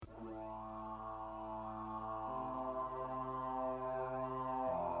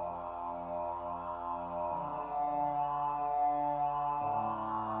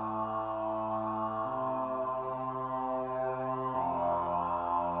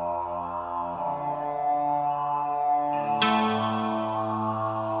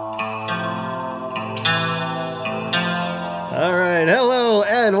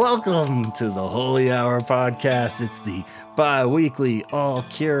welcome to the Holy Hour podcast. It's the bi-weekly All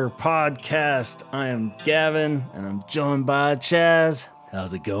Cure podcast. I am Gavin, and I'm joined by Chaz.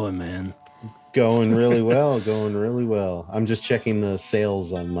 How's it going, man? Going really well. I'm just checking the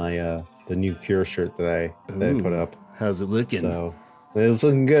sales on my the new Cure shirt that I put up. How's it looking? So it's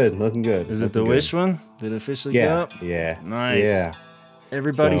looking good. Is it the Wish one? Did it officially go up? Yeah. Nice. Yeah.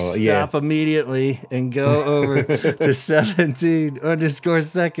 Everybody stop immediately and go over to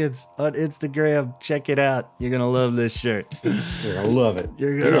 17_seconds on Instagram. Check it out. You're going to love this shirt. You're going to love it.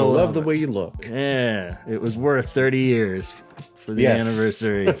 You're going to love the way you look. Yeah. It was worth 30 years for the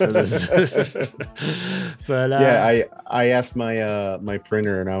anniversary for this. But I asked my my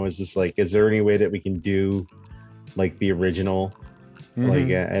printer, and I was just like, is there any way that we can do like the original? Like,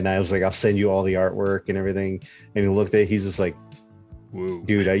 and I was like, I'll send you all the artwork and everything. And he looked at it, he's just like, whoa.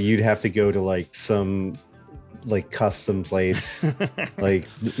 Dude, you'd have to go to like some like custom place, like,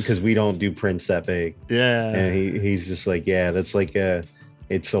 because we don't do prints that big. Yeah. And he's just like, yeah, that's like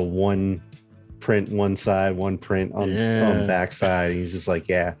it's a one print one side, one print on back side. He's just like,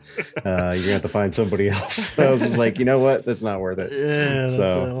 you're gonna have to find somebody else. I was just like, you know what, that's not worth it.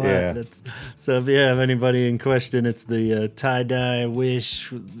 So if you have anybody in question, it's the tie-dye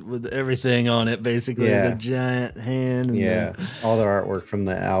Wish with everything on it, basically. The giant hand and all the artwork from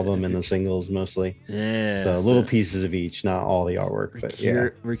the album and the singles mostly. So little pieces of each, not all the artwork, but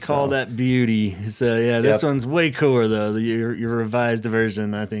recall that beauty. So this one's way cooler though. Your revised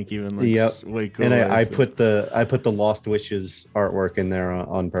version, I think, even looks way cooler. And I put the Lost Wishes artwork in there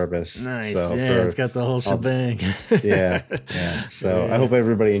on purpose. Nice. So it's got the whole shebang. So I hope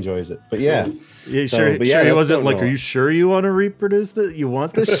everybody enjoys it. But he wasn't like, are you sure you want to reproduce that? You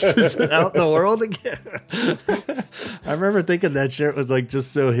want this out in the world again? I remember thinking that shirt was like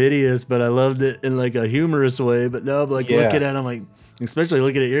just so hideous, but I loved it in like a humorous way. But now I'm like looking at it, I'm like, especially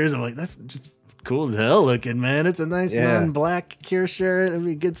looking at yours, I'm like, that's just cool as hell looking, man. It's a nice non-black Cure shirt. It'll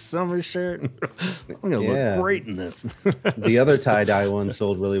be a good summer shirt. I'm gonna look great in this. The other tie-dye one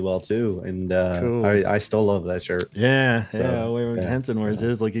sold really well too, and cool. I still love that shirt. Henson wears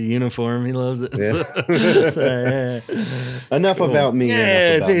his like a uniform. He loves it. Enough about me.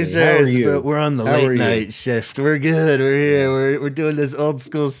 T-shirts, but we're on the late night shift. We're good. We're here. We're doing this old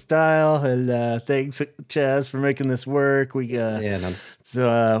school style, and thanks Chaz for making this work. We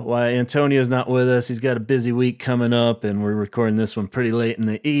So while Antonio's not with us, he's got a busy week coming up, and we're recording this one pretty late in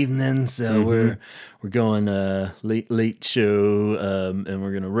the evening. So we're going late show, and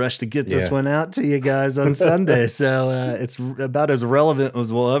we're gonna rush to get this one out to you guys on Sunday. So it's about as relevant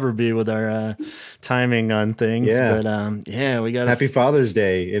as we'll ever be with our timing on things. But we got Happy Father's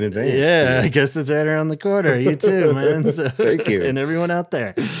Day in advance. I guess it's right around the corner. You too, man. So, thank you, and everyone out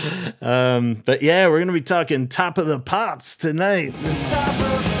there. But we're gonna be talking Top of the Pops tonight.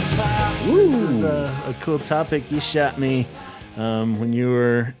 This is a cool topic you shot me when you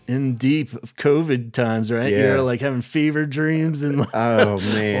were in deep of COVID times, right? You were like having fever dreams and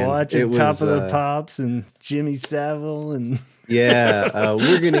watching Top of the Pops and Jimmy Savile and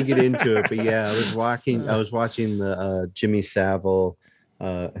we're gonna get into it. But I was watching the Jimmy Savile.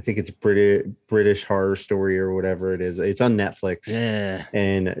 I think it's a British horror story or whatever it is. It's on Netflix.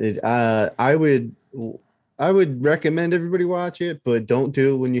 And I would recommend everybody watch it, but don't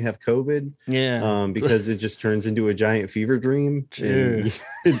do it when you have COVID. Because it just turns into a giant fever dream. And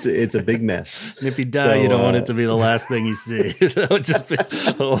it's a big mess. And if you die, you don't want it to be the last thing you see. That would just be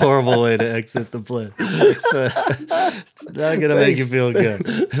a horrible way to exit the play. It's not gonna make you feel good.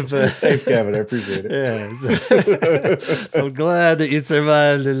 But thanks, Kevin. I appreciate it. So I'm glad that you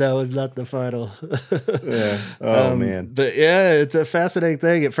survived, and that was not the final. Man. But it's a fascinating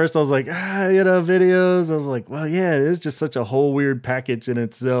thing. At first, I was like, videos. I was like, well, it is just such a whole weird package in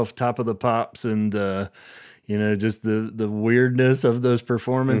itself. Top of the Pops, and just the weirdness of those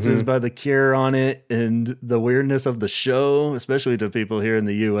performances by the Cure on it, and the weirdness of the show, especially to people here in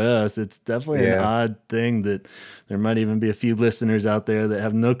the U.S. It's definitely an odd thing that there might even be a few listeners out there that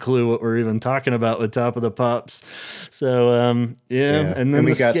have no clue what we're even talking about with Top of the Pops. So and then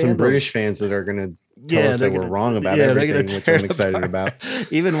we got some British fans that are gonna tell us that we're wrong about everything, which I'm excited about.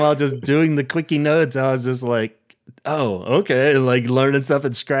 Even while just doing the quickie notes, I was just like, oh, okay, like learning stuff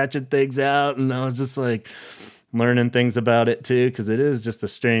and scratching things out, and I was just like learning things about it too, because it is just a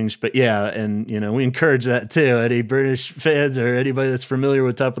strange, but and we encourage that too. Any British fans or anybody that's familiar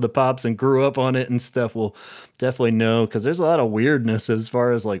with Top of the Pops and grew up on it and stuff will definitely know, because there's a lot of weirdness as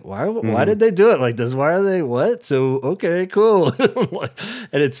far as like, why did they do it like this? Why are they what? So okay, cool.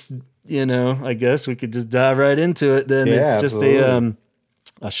 And it's I guess we could just dive right into it then. It's just a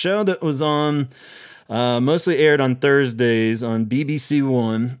show that was on Mostly aired on Thursdays on BBC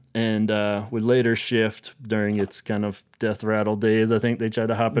One, and would later shift during its kind of death rattle days. I think they tried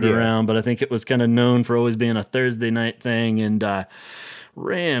to hop it around, but I think it was kind of known for always being a Thursday night thing, and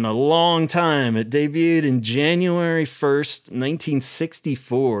ran a long time. It debuted in January 1st,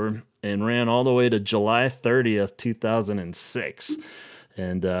 1964, and ran all the way to July 30th, 2006.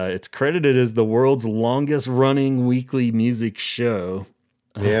 And it's credited as the world's longest running weekly music show.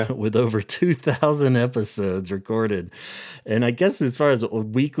 With over 2,000 episodes recorded. And I guess as far as a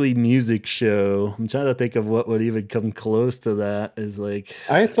weekly music show, I'm trying to think of what would even come close to that. Is like,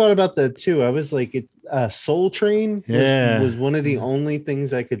 I thought about that too. I was like, Soul Train was one of the only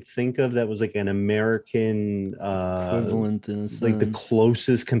things I could think of that was like an American equivalent, in a sense. Like the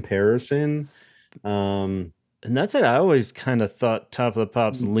closest comparison. And that's it. I always kind of thought Top of the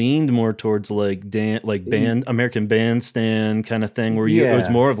Pops leaned more towards like American Bandstand kind of thing, where it was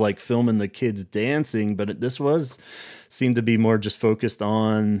more of like filming the kids dancing, but this seemed to be more just focused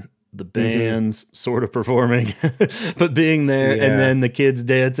on the bands sort of performing, but being there, and then the kids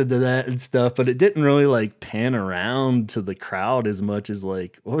dancing to that and stuff. But it didn't really like pan around to the crowd as much as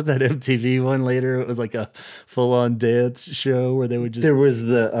like, what was that MTV one later? It was like a full on dance show where they would just.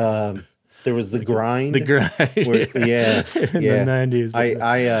 There was the grind. The grind. Where, in the 90s.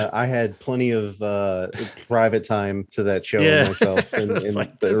 I had plenty of private time to that show myself in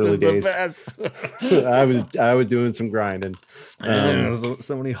like, the early days. I was doing some grinding.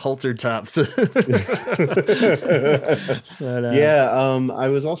 So many halter tops. But, I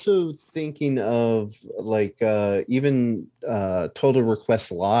was also thinking of like even Total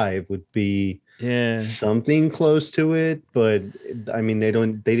Request Live would be something close to it, but I mean they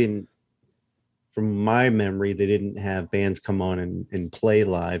didn't. From my memory, they didn't have bands come on and play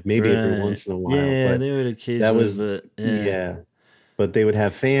live. Maybe every once in a while. Yeah, they would occasionally. But they would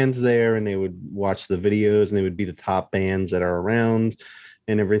have fans there, and they would watch the videos, and they would be the top bands that are around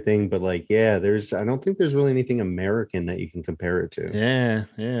and everything. But like, I don't think there's really anything American that you can compare it to. Yeah.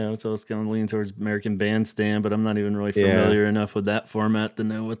 So I was kind of leaning towards American Bandstand, but I'm not even really familiar enough with that format to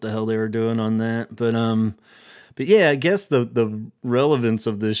know what the hell they were doing on that. But yeah, I guess the relevance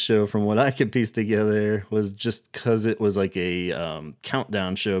of this show, from what I could piece together, was just because it was like a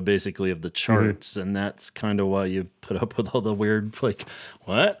countdown show, basically, of the charts, and that's kind of why you put up with all the weird, like,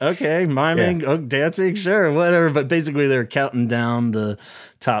 what? Okay, miming, dancing, sure, whatever. But basically, they're counting down the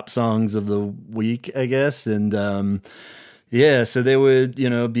top songs of the week, I guess, and so they would,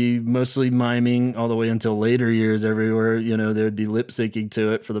 be mostly miming all the way until later years everywhere. They would be lip syncing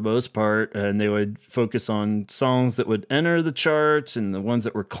to it for the most part, and they would focus on songs that would enter the charts and the ones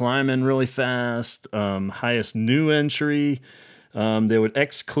that were climbing really fast. Highest new entry. They would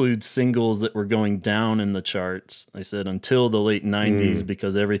exclude singles that were going down in the charts. I said until the late 90s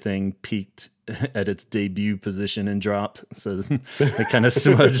because everything peaked at its debut position and dropped. So they kind of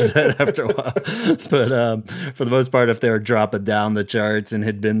smudged that after a while. But for the most part, if they were dropping down the charts and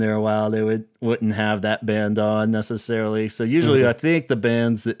had been there a while, they wouldn't have that band on necessarily. So usually I think the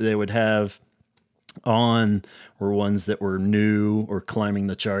bands that they would have on were ones that were new or climbing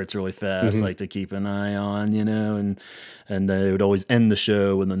the charts really fast, like to keep an eye on, and they would always end the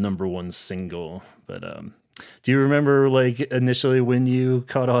show with the number one single. But do you remember like initially when you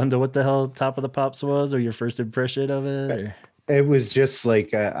caught on to what the hell Top of the Pops was, or your first impression of it? Or? It was just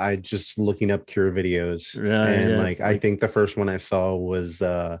like I just looking up Cure videos, I think the first one I saw was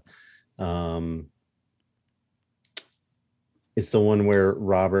it's the one where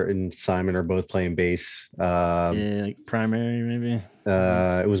Robert and Simon are both playing bass. Like Primary, maybe.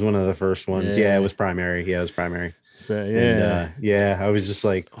 It was one of the first ones. Yeah, it was Primary. Yeah, it was Primary. So and, I was just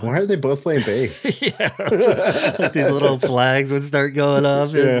like, why are they both playing bass? Just like these little flags would start going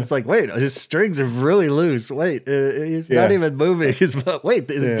off. It's like, wait, his strings are really loose. Wait, he's not even moving. Wait,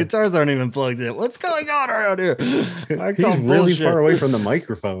 his guitars aren't even plugged in. What's going on around here? He's really far away from the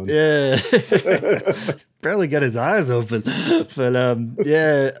microphone. Yeah, barely got his eyes open. But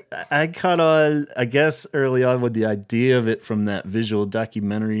I caught on, I guess, early on with the idea of it from that visual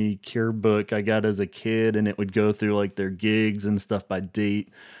documentary Cure book I got as a kid, and it would go through like their gigs and stuff by date,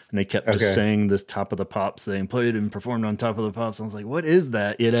 and they kept just saying this Top of the Pops thing, played and performed on Top of the Pops. I was like, what is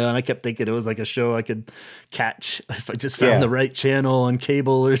that? And I kept thinking it was like a show I could catch if I just found the right channel on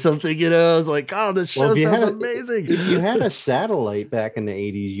cable or something. I was like, oh, this show sounds amazing. If you had a satellite back in the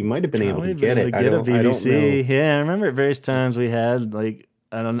 80s, you might have been able to get it. I don't know. Yeah, I remember at various times we had like,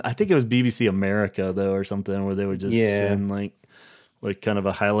 I think it was BBC America though, or something, where they would just send like kind of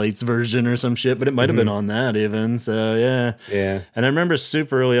a highlights version or some shit, but it might have been on that even. So yeah. And I remember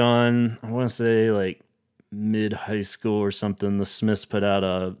super early on, I want to say like mid high school or something, the Smiths put out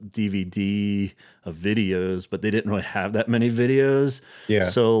a DVD of videos, but they didn't really have that many videos. Yeah.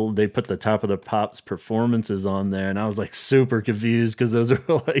 So they put the Top of the Pops performances on there, and I was like super confused because those are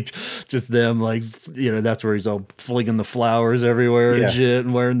like just them, like, you know, that's where he's all flinging the flowers everywhere and shit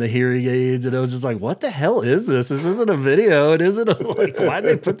and wearing the hearing aids. And I was just like, what the hell is this? This isn't a video. It isn't like, why'd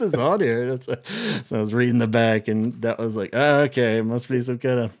they put this on here? So I was reading the back, and that was like, oh, okay, it must be some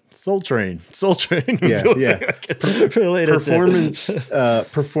kind of Soul Train.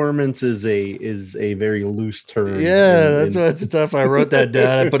 Performance is a very loose term. Yeah, that's why it's tough. I wrote that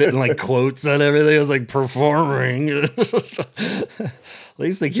down. I put it in like quotes and everything. I was like, performing. At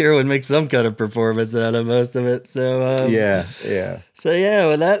least the Cure would make some kind of performance out of most of it. So yeah. So yeah,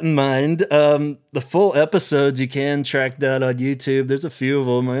 with that in mind, the full episodes you can track down on YouTube. There's a few of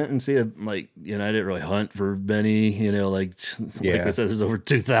them. I didn't see it, like, you know, I didn't really hunt for many. You know, like I said, there's over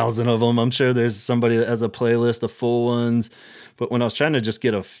 2,000 of them. I'm sure there's somebody that has a playlist of full ones. But when I was trying to just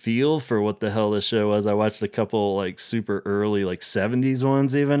get a feel for what the hell this show was, I watched a couple like super early, like 70s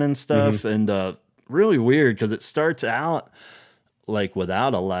ones even and stuff, and really weird because it starts out like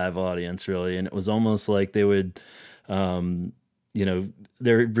without a live audience really, and it was almost like they would you know,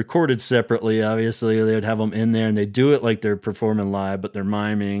 they're recorded separately, obviously they would have them in there and they do it like they're performing live, but they're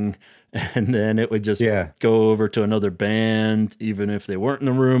miming, and then it would just go over to another band even if they weren't in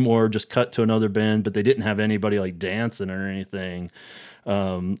the room, or just cut to another band, but they didn't have anybody like dancing or anything.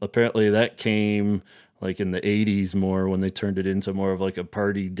 Apparently that came like in the 80s more, when they turned it into more of like a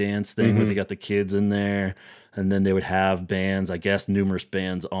party dance thing where they got the kids in there. And then they would have bands, I guess, numerous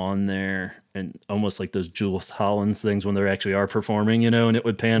bands on there, and almost like those Jules Hollins things when they actually are performing, you know, and it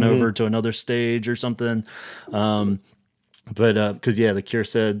would pan over to another stage or something. But because the Cure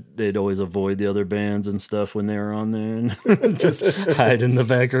said they'd always avoid the other bands and stuff when they were on there and just hide in the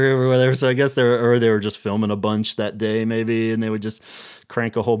back room or whatever. So I guess they were just filming a bunch that day maybe, and they would just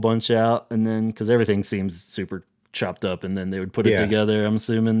crank a whole bunch out, and then because everything seems super chopped up, and then they would put it together, I'm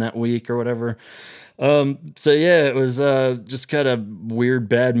assuming, that week or whatever. So yeah, it was just kind of weird,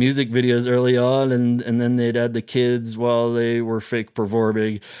 bad music videos early on, and then they'd add the kids while they were fake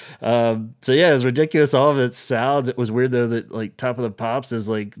performing. So yeah, as ridiculous all of it sounds, it was weird though that like Top of the Pops is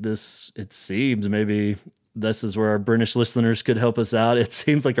like this. It seems maybe this is where our British listeners could help us out. It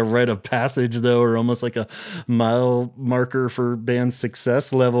seems like a rite of passage, though, or almost like a mile marker for band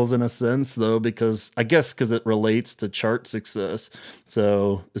success levels in a sense, though, because it relates to chart success.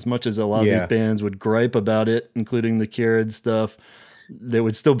 So as much as a lot of these bands would gripe about it, including the Cure and stuff, they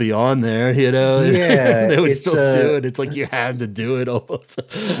would still be on there, you know? Yeah. They would still do it. It's like you had to do it almost.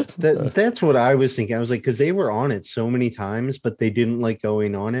 That's what I was thinking. I was like, because they were on it so many times, but they didn't like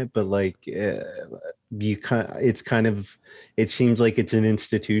going on it. But like, it seems like it's an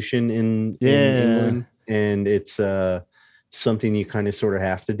institution in England, and it's something you kind of sort of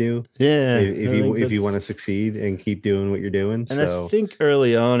have to do if you want to succeed and keep doing what you're doing. And I think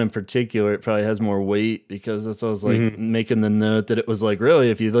early on in particular it probably has more weight, because that's what I was like making the note that it was like,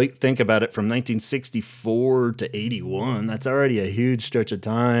 really, if you like think about it, from 1964 to 81, that's already a huge stretch of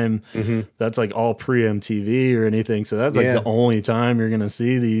time. That's like all pre-MTV or anything, so that's like the only time you're gonna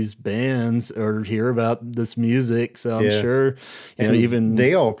see these bands or hear about this music. So I'm sure you know, even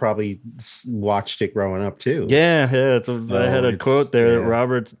they all probably watched it growing up too. That's what I had a quote there that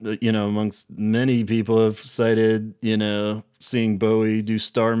Robert, you know, amongst many people have cited, you know, seeing Bowie do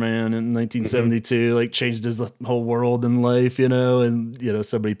Starman in 1972, like changed his whole world and life, you know, and, you know,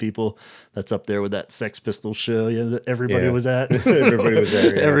 so many people that's up there with that Sex Pistols show, you know, that everybody was at. Everybody was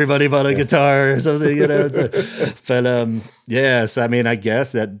there. Everybody bought a guitar or something, you know. So I mean, I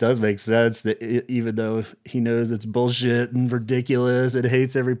guess that does make sense that even though he knows it's bullshit and ridiculous and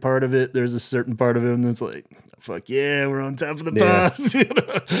hates every part of it, there's a certain part of him that's like, fuck yeah, we're on Top of the Pops, you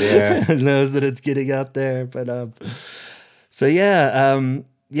know? And knows that it's getting out there. But the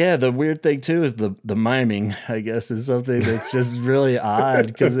weird thing too is the miming, I guess, is something that's just really odd,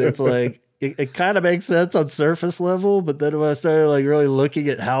 because it's like it kind of makes sense on surface level, but then when I started like really looking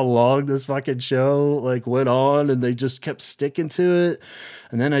at how long this fucking show like went on, and they just kept sticking to it,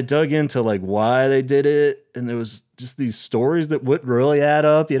 and then I dug into like why they did it, and there was just these stories that wouldn't really add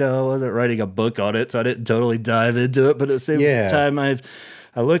up. You know, I wasn't writing a book on it, so I didn't totally dive into it, but at the same time I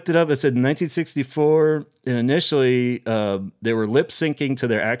looked it up. It said in 1964, and initially they were lip syncing to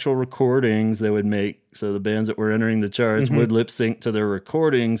their actual recordings they would make. So the bands that were entering the charts would lip sync to their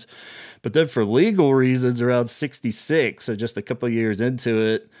recordings. But then for legal reasons, around 66, so just a couple of years into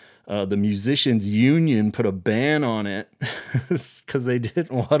it, the Musicians Union put a ban on it because they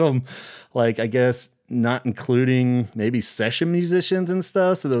didn't want them, like, I guess, not including maybe session musicians and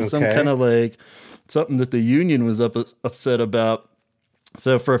stuff. So there was some kind of like something that the union was upset about.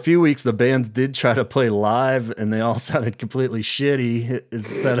 So for a few weeks, the bands did try to play live, and they all sounded completely shitty. Is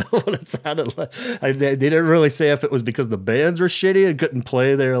that what it sounded like? They didn't really say if it was because the bands were shitty and couldn't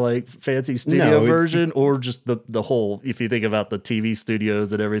play their like fancy studio version, or just the whole. If you think about the TV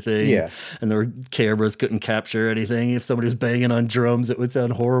studios and everything, and their cameras couldn't capture anything. If somebody was banging on drums, it would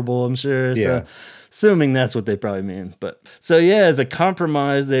sound horrible, I'm sure. So, assuming that's what they probably mean. But so as a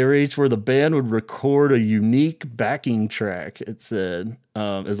compromise, they reached where the band would record a unique backing track. It said,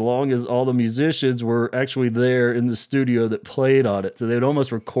 as long as all the musicians were actually there in the studio that played on it. So they'd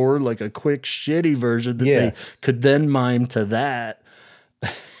almost record like a quick shitty version that they could then mime to that.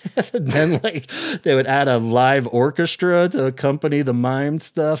 And then like they would add a live orchestra to accompany the mimed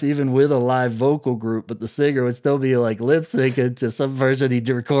stuff, even with a live vocal group, but the singer would still be like lip syncing to some version he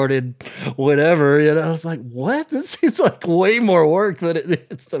recorded, whatever. You know, I was like, what? This seems like way more work than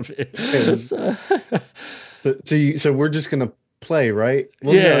it is to me. So we're just gonna play, right?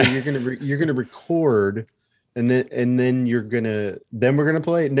 Well, no, you're gonna record. And then we're gonna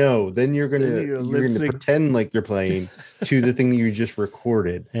play. No, then you're gonna pretend like you're playing to the thing that you just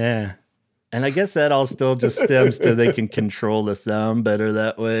recorded. Yeah, and I guess that all still just stems to they can control the sound better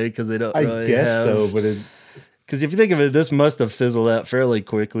that way because they don't. Really so, but because if you think of it, this must have fizzled out fairly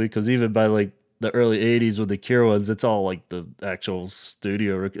quickly. Because even by like the early '80s with the Cure ones, it's all like the actual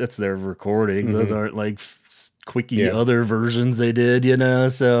studio. That's their recordings. Mm-hmm. Those aren't like quickie other versions they did, you know.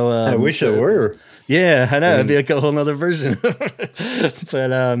 So I wish it were. Yeah, I know. It'd be like a whole nother version. But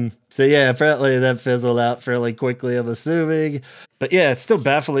apparently that fizzled out fairly quickly, I'm assuming. But yeah, it's still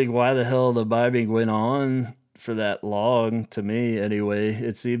baffling why the hell the miming went on for that long, to me anyway.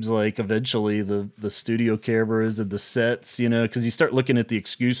 It seems like eventually the studio cameras and the sets, you know, because you start looking at the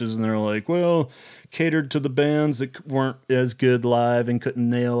excuses and they're like, well, catered to the bands that weren't as good live and couldn't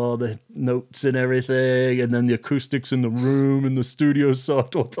nail all the notes and everything, and then the acoustics in the room and the studio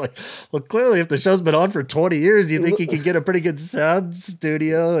sucked. Well, it's like, well, clearly if the show's been on for 20 years, you think you could get a pretty good sound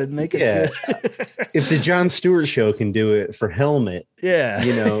studio and make it good. If the Jon Stewart show can do it for Helmet,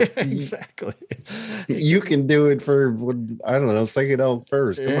 you know, exactly, you can do it for, I don't know, Psychedelic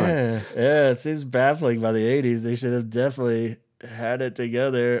First. Come on. It seems baffling. By the 80s, they should have definitely had it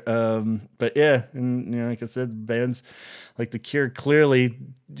together. But and you know, like I said, bands like the Cure clearly,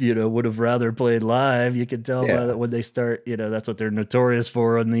 you know, would have rather played live. You can tell by that when they start, you know, that's what they're notorious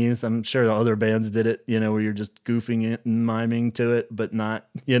for on these. I'm sure the other bands did it, you know, where you're just goofing it and miming to it, but not,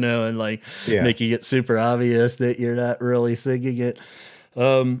 you know, and like making it super obvious that you're not really singing it.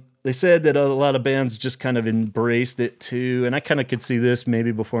 They said that a lot of bands just kind of embraced it too, and I kind of could see this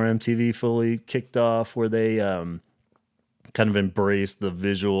maybe before MTV fully kicked off, where they kind of embrace the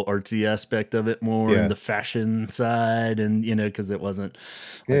visual artsy aspect of it more and the fashion side, and you know, because it wasn't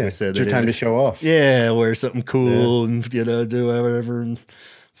like I said, it's your time to show off. Wear something cool and you know, do whatever and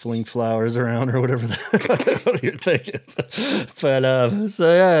fling flowers around or whatever you're thinking. But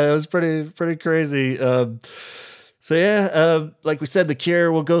it was pretty crazy. Like we said, the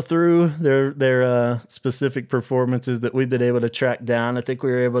Cure will go through their specific performances that we've been able to track down. I think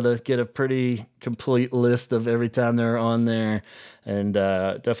we were able to get a pretty complete list of every time they're on there, and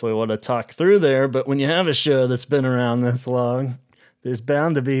definitely want to talk through there. But when you have a show that's been around this long, there's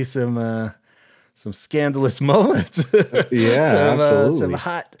bound to be some scandalous moments. Absolutely. Some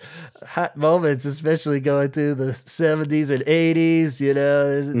hot moments, especially going through the 70s and 80s. You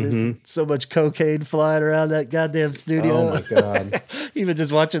know, there's so much cocaine flying around that goddamn studio. Oh my God. Even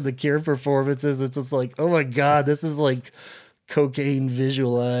just watching the Cure performances, it's just like, oh my God, this is like cocaine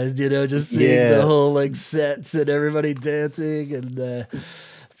visualized, you know, just seeing the whole like sets and everybody dancing. And the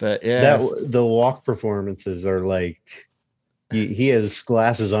walk performances are like, he has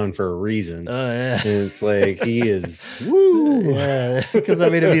glasses on for a reason. Oh yeah, and it's like he is. Woo. Yeah, because I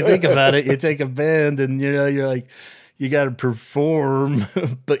mean, if you think about it, you take a band and you know you're like, you got to perform,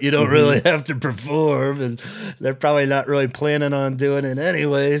 but you don't really have to perform, and they're probably not really planning on doing it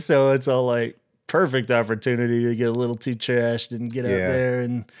anyway. So it's all like perfect opportunity to get a little too trashed and get out there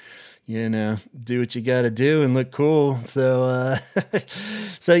and, you know, do what you got to do and look cool. So,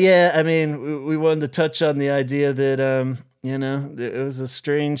 I mean, we wanted to touch on the idea that, you know, it was a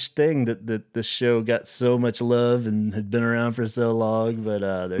strange thing that the show got so much love and had been around for so long, but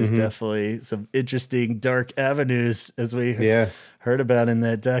there's definitely some interesting dark avenues, as we heard about in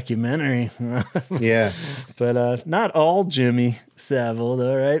that documentary. But not all Jimmy Savile,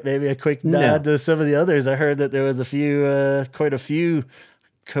 though, right? Maybe a quick nod to some of the others. I heard that there was quite a few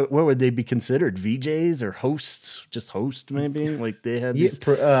what would they be considered? VJs or hosts? Just host, maybe? Like they had these.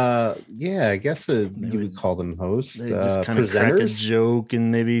 I guess you would call them hosts. They just kind of crack a joke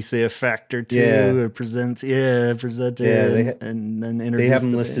and maybe say a fact or two or presenter. Yeah, and then introduce. They have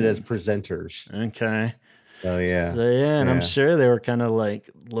them listed as presenters. Okay. Oh yeah. So and I'm sure they were kind of like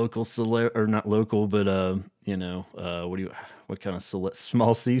local or not local, but what kind of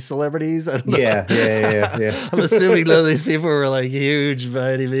small C celebrities? I don't know. Yeah. I'm assuming none of these people were like huge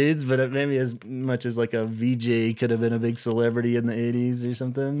by any means, but maybe as much as like a VJ could have been a big celebrity in the 80s or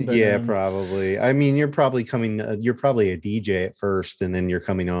something. But, probably. I mean, you're probably a DJ at first, and then you're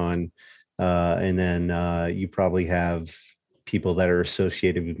coming on, and then you probably have people that are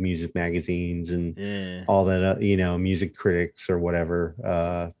associated with music magazines and all that, music critics or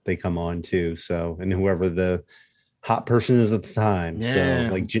whatever, they come on too. So, and whoever the hot person is at the time. So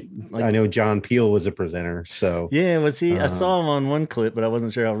like I know John Peel was a presenter. So was he? I saw him on one clip, but I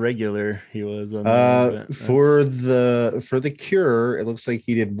wasn't sure how regular he was on for the Cure. It looks like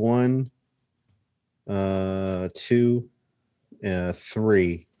he did 1, 2,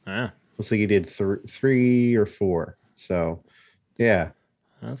 3. Looks like he did 3 or 4. So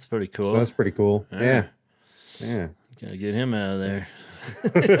that's pretty cool. So that's pretty cool. Yeah. Gotta get him out of there.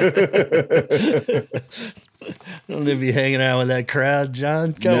 Don't they be hanging out with that crowd,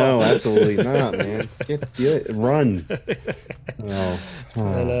 John? Come on. Absolutely not, man. Get run. But,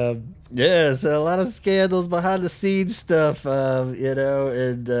 so a lot of scandals behind the scenes stuff, and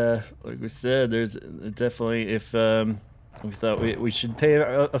like we said, there's definitely, if we thought we should pay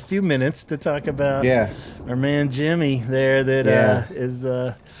a few minutes to talk about our man Jimmy there that is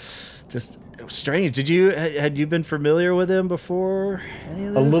just strange. Had you been familiar with him before any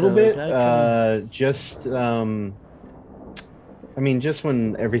of this? A little bit. Just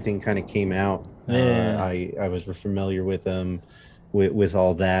when everything kind of came out, I was familiar with him with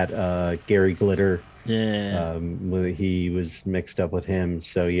all that. Gary Glitter. He was mixed up with him.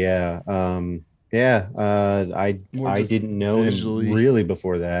 So I didn't know him really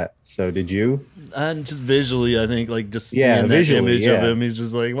before that. So did you? Just visually, I think, like just seeing that image of him, he's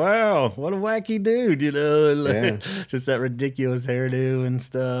just like, wow, what a wacky dude, and like, just that ridiculous hairdo and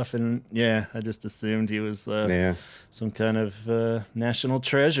stuff. And I just assumed he was some kind of national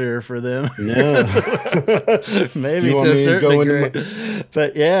treasure for them. No. Maybe to a certain degree.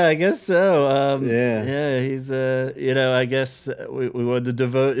 But I guess so. He's I guess we wanted to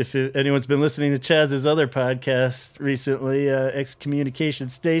devote, if anyone's been listening to Chaz's other podcast recently, Excommunication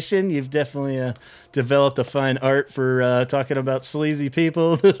Station, you've definitely developed a fine art for talking about sleazy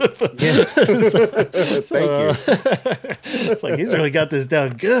people. Thank you. It's like, he's really got this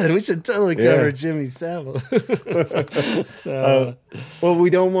down good. We should totally cover Jimmy Savile. Well, we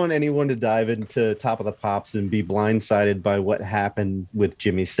don't want anyone to dive into Top of the Pops and be blindsided by what happened with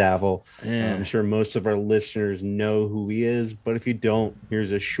Jimmy Savile. I'm sure most of our listeners know who he is, but if you don't,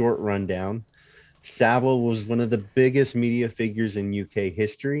 here's a short rundown. Savile was one of the biggest media figures in UK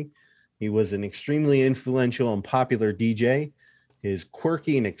history. He was an extremely influential and popular DJ. His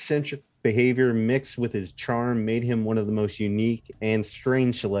quirky and eccentric behavior mixed with his charm made him one of the most unique and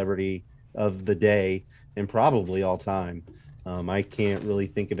strange celebrity of the day and probably all time. I can't really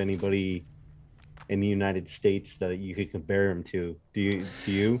think of anybody in the United States that you could compare him to. Do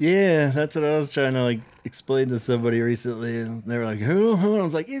you? Yeah, that's what I was trying to explain to somebody recently, and they were like, "Who?" And I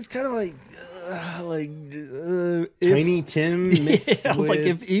was like, "He's kind of Tiny Tim." I was like,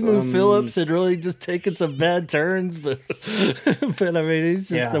 if Emu Phillips had really just taken some bad turns, but I mean, he's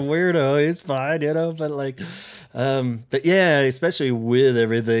just a weirdo. He's fine, but especially with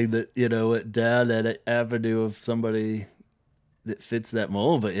everything that went down that avenue of somebody that fits that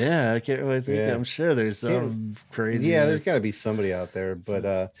mold. But I can't really think. I'm sure there's some crazy. There's got to be somebody out there.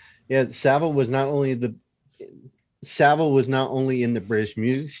 But Savile was not only in the British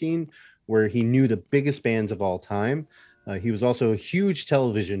music scene, where he knew the biggest bands of all time. He was also a huge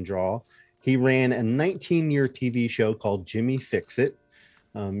television draw. He ran a 19-year TV show called Jimmy Fix It.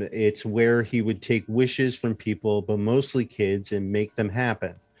 It's where he would take wishes from people, but mostly kids, and make them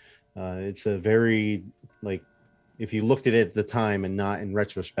happen. It's a very, if you looked at it at the time and not in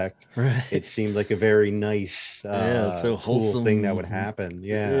retrospect, it seemed like a very nice, so wholesome cool thing that would happen.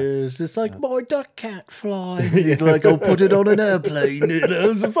 It's just like, my duck can't fly. He's like, I'll put it on an airplane.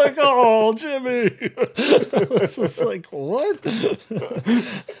 It's just like, oh, Jimmy. It's just like, what?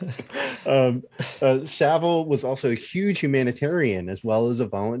 Savile was also a huge humanitarian, as well as a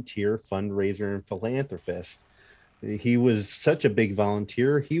volunteer, fundraiser, and philanthropist. He was such a big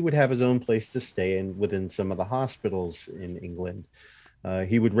volunteer, he would have his own place to stay in within some of the hospitals in England.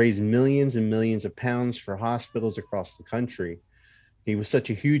 He would raise millions and millions of pounds for hospitals across the country. He was such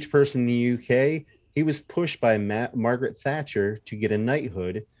a huge person in the UK, he was pushed by Margaret Thatcher to get a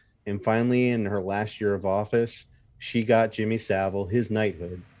knighthood. And finally, in her last year of office, she got Jimmy Savile his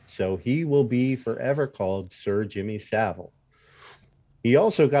knighthood. So he will be forever called Sir Jimmy Savile. He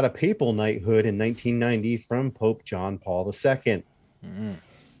also got a papal knighthood in 1990 from Pope John Paul II.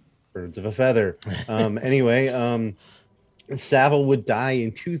 Birds of a feather. Anyway, Savile would die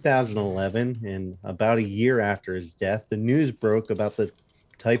in 2011, and about a year after his death, the news broke about the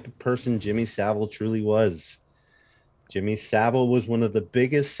type of person Jimmy Savile truly was. Jimmy Savile was one of the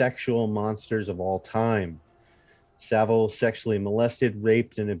biggest sexual monsters of all time. Savile sexually molested,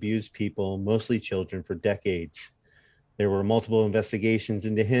 raped, and abused people, mostly children, for decades. There were multiple investigations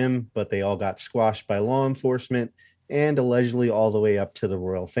into him, but they all got squashed by law enforcement and allegedly all the way up to the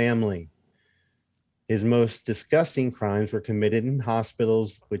royal family. His most disgusting crimes were committed in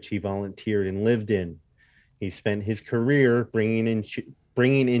hospitals, which he volunteered and lived in. He spent his career bringing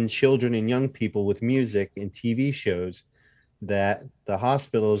in children and young people with music and TV shows that the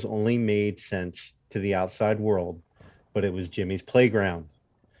hospitals only made sense to the outside world, but it was Jimmy's playground.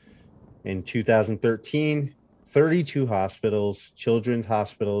 In 2013, 32 hospitals, children's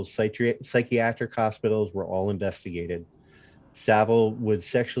hospitals, psychiatric hospitals were all investigated. Savile would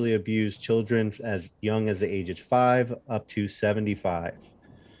sexually abuse children as young as the age of 5 up to 75.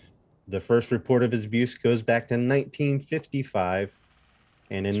 The first report of his abuse goes back to 1955.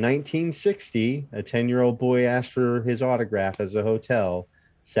 And in 1960, a 10-year-old boy asked for his autograph at a hotel.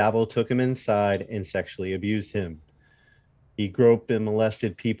 Savile took him inside and sexually abused him. He groped and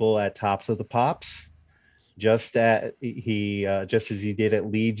molested people at Tops of the Pops, just as he did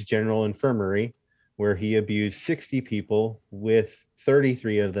at Leeds General Infirmary, where he abused 60 people, with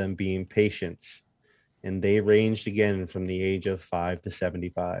 33 of them being patients. And they ranged again from the age of 5 to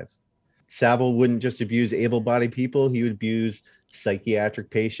 75. Savile wouldn't just abuse able-bodied people, he would abuse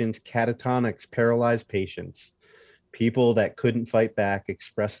psychiatric patients, catatonics, paralyzed patients, people that couldn't fight back,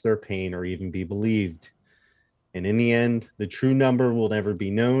 express their pain, or even be believed. And in the end, the true number will never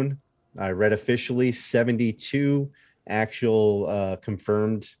be known. I read officially 72 actual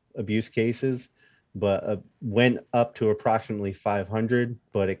confirmed abuse cases, but went up to approximately 500,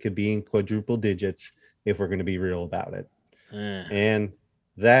 but it could be in quadruple digits if we're going to be real about it. And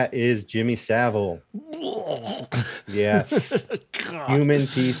that is Jimmy Savile. Yes. Human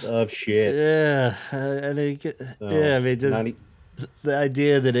piece of shit. Yeah. I think, I mean, just the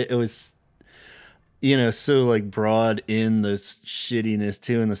idea that it was, so like broad in the shittiness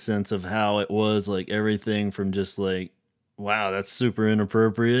too, in the sense of how it was like everything from just like, wow, that's super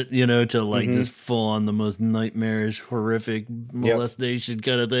inappropriate, to like just full on the most nightmarish, horrific molestation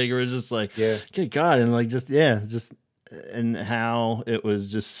kind of thing. Where it's just like, good God. And like, and how it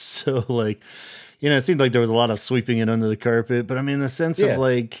was just so like, it seemed like there was a lot of sweeping it under the carpet, but I mean, the sense of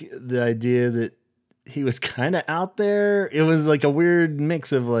like the idea that he was kind of out there, it was like a weird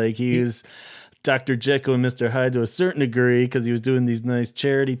mix of like, he was Dr. Jekyll and Mr. Hyde to a certain degree, because he was doing these nice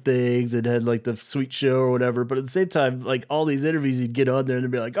charity things and had like the sweet show or whatever. But at the same time, like all these interviews, he'd get on there and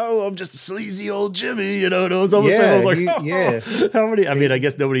be like, "Oh, I'm just a sleazy old Jimmy," And it was almost I was like, how many? I mean, I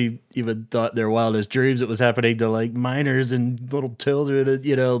guess nobody even thought their wildest dreams it was happening to like minors and little children, But at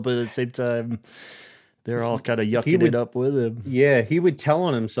the same time, they're all kind of yucking it up with him. Yeah, he would tell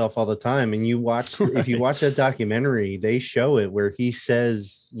on himself all the time. And if you watch that documentary, they show it where he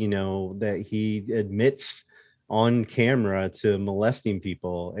says, that he admits on camera to molesting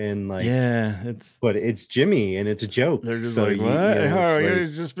people, and like, but it's Jimmy and it's a joke. They're just like, what?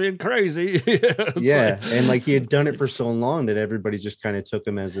 He's just being crazy. And like he had done it for so long that everybody just kind of took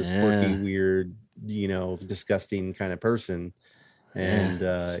him as this quirky, weird, disgusting kind of person. And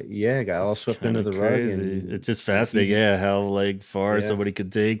got all swept under the rug. And it's just fascinating, how like far somebody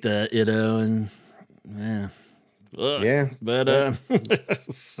could take that, and but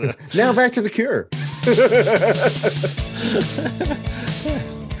now back to the Cure.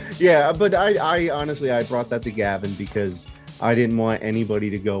 But I honestly, I brought that to Gavin because I didn't want anybody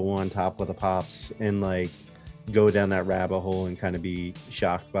to go on Top of the Pops and like go down that rabbit hole and kind of be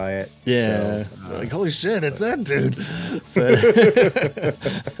shocked by it. So, like, holy shit, it's that dude.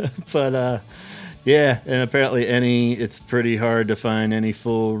 But and apparently it's pretty hard to find any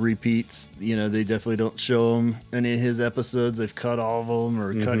full repeats. They definitely don't show him any of his episodes. They've cut all of them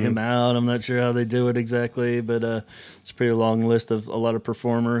or cut him out. I'm not sure how they do it exactly, but it's a pretty long list of a lot of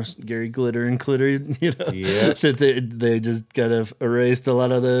performers, Gary Glitter included, that they just kind of erased a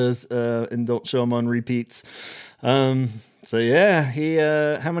lot of those and don't show them on repeats. He how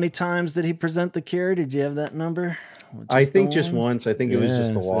many times did he present The Cure? Did you have that number? I think just once. I think it was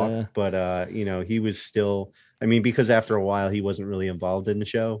just the walk, but he was still. I mean, because after a while he wasn't really involved in the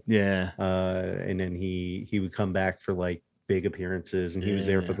show. Yeah. And then he would come back for like big appearances, and he was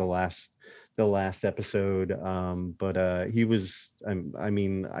there for the last episode. But he was. I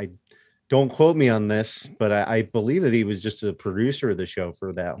mean, I don't quote me on this, but I believe that he was just a producer of the show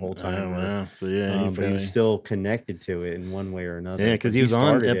for that whole time. Wow. So yeah, but he was still connected to it in one way or another. Yeah, because he was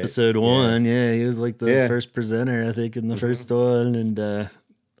on episode 1. Yeah, he was like the first presenter, I think, in the first one, and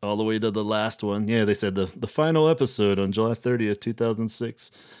all the way to the last one. Yeah, they said the final episode on July 30th,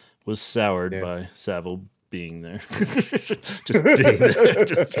 2006 was soured by Savile being there. Just being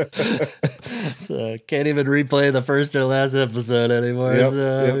there. So can't even replay the first or last episode anymore.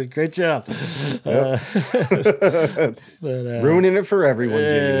 Great job. Ruining it for everyone.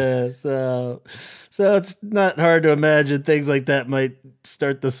 Yeah, so it's not hard to imagine things like that might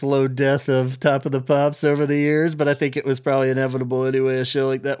start the slow death of Top of the Pops over the years, but I think it was probably inevitable anyway. A show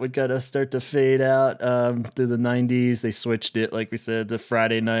like that would kind of start to fade out through the 90s. They switched it, like we said, to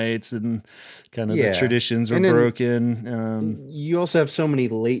Friday nights, and kind of the traditions were broken. You also have so many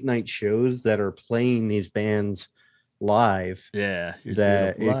late night shows that are playing these bands live, that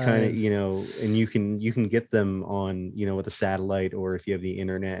it kind of and you can get them on with a satellite, or if you have the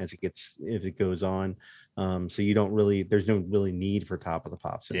internet if it goes on, so you don't really, there's no really need for Top of the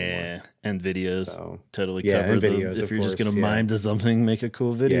Pops anymore. And videos, totally cover them. If you're just gonna mime to something, make a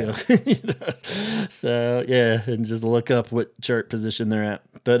cool video. So and just look up what chart position they're at.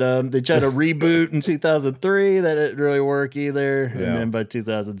 But they tried to reboot in 2003, that didn't really work either, and then by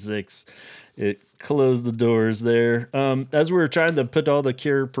 2006 it closed the doors there. As we were trying to put all the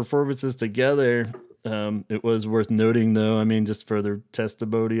Cure performances together, it was worth noting, though, I mean, just further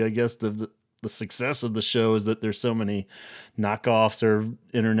testimony, I guess, the success of the show is that there's so many knockoffs or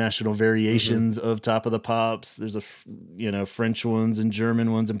international variations of Top of the Pops. There's French ones and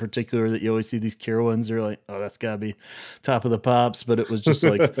German ones in particular that you always see these Cure ones. They're like, oh, that's gotta be Top of the Pops, but it was just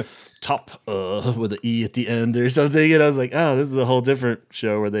like top with an E at the end or something. And I was like, oh, this is a whole different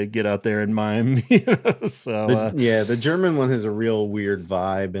show where they get out there and mime. So the German one has a real weird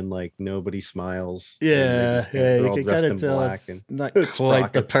vibe, and like nobody smiles. You can kind of tell it's not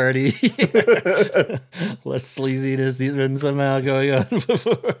quite the party. Less sleaziness even somehow going on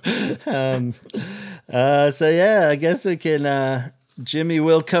before. I guess we can. Jimmy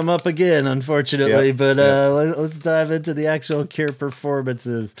will come up again, unfortunately, but let's dive into the actual Cure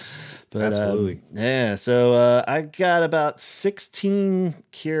performances. But, absolutely. So I got about 16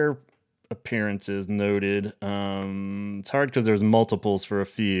 Cure appearances noted. It's hard because there's multiples for a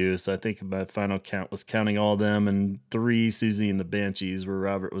few, so I think my final count was counting all of them, and 3 Susie and the Banshees, where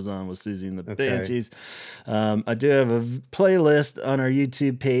Robert was on with Susie and the Banshees. I do have a playlist on our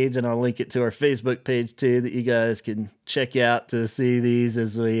YouTube page, and I'll link it to our Facebook page too, that you guys can check out to see these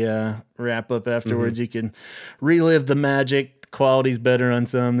as we wrap up afterwards. You can relive the magic. Quality's better on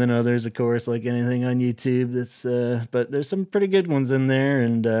some than others, of course, like anything on YouTube. That's but there's some pretty good ones in there,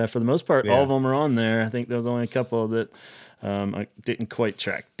 and for the most part, all of them are on there. I think there's only a couple that I didn't quite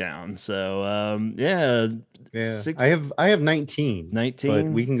track down. So I have 19. 19. But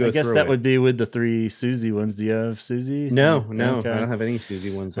we can go. I guess that would be with the 3 Susie ones. Do you have Susie? No, okay. I don't have any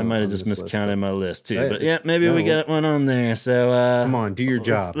Susie ones. I might have just miscounted my list too. But maybe we got one on there. So come on, do your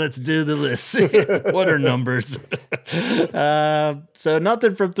job. Let's do the list. What are numbers? So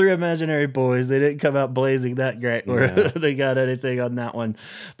nothing from 3 Imaginary Boys. They didn't come out blazing that great where they got anything on that one.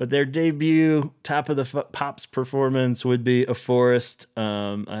 But their debut Top of the Pops performance would be A Forest.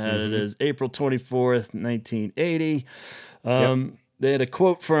 I had it as April 24th, 1980. They had a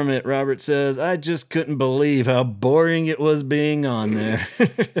quote from it. Robert says, "I just couldn't believe how boring it was being on there.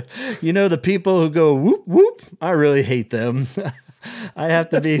 The people who go whoop whoop, I really hate them. I have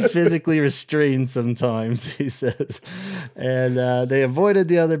to be physically restrained sometimes," he says. And they avoided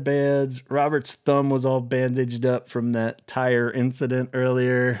the other bands. Robert's thumb was all bandaged up from that tire incident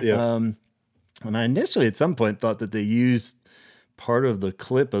earlier. And I initially at some point thought that they used part of the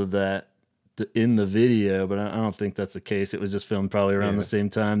clip of that in the video, but I don't think that's the case. It was just filmed probably around the same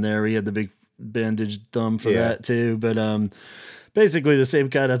time there. We had the big bandaged thumb for that too. But basically the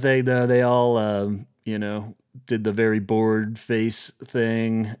same kind of thing, though. They all, did the very bored face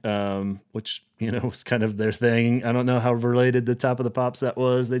thing, which, was kind of their thing. I don't know how related the Top of the Pops that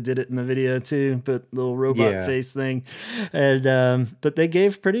was. They did it in the video too, but little robot face thing. And, but they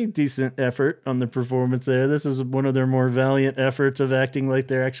gave pretty decent effort on the performance there. This is one of their more valiant efforts of acting like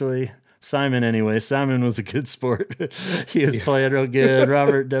they're actually Simon anyway. Simon was a good sport. He was playing real good.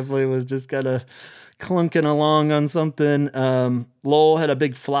 Robert definitely was just kind of clunking along on something. Lowell had a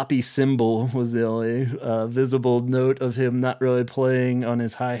big floppy cymbal, was the only visible note of him not really playing on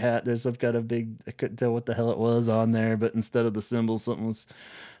his hi-hat. There's I've got a big, I couldn't tell what the hell it was on there, but instead of the cymbal, something was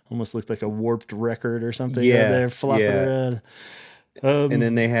almost looked like a warped record or something. There flopping around. And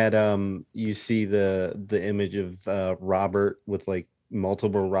then they had you see the image of Robert with like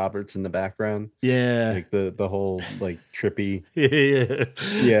multiple Roberts in the background. Yeah, like the whole like trippy.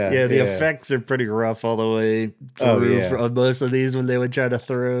 Yeah. The effects are pretty rough all the way through for most of these when they would try to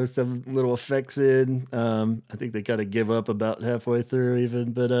throw some little effects in. I think they kind of give up about halfway through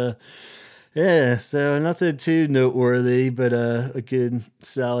even, but yeah, so nothing too noteworthy, but a good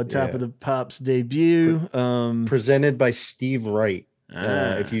solid Top of the Pops debut. Presented by Steve Wright.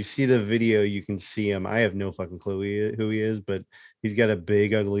 If you see the video, you can see him. I have no fucking clue who he is, but he's got a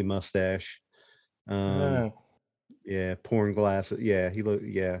big, ugly mustache. Yeah, porn glasses. Yeah, he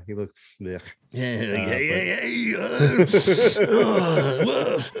looks.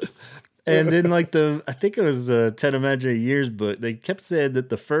 Ugh. And in like I think it was 10 Imaginary Years book, they kept saying that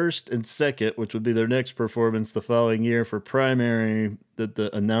the first and second, which would be their next performance the following year for Primary, that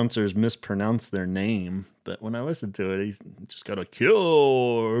the announcers mispronounced their name. But when I listened to it, he's just got a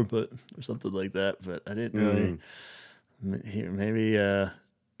cure, or something like that. But I didn't really. Maybe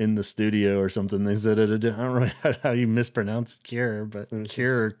in the studio or something they said it. I don't know how you mispronounce cure, but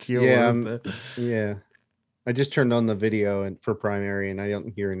cure. Yeah. I just turned on the video and for Primary, and I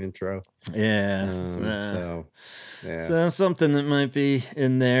don't hear an intro. So something that might be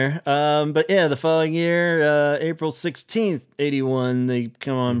in there. But yeah, the following year, April 16th, 81, they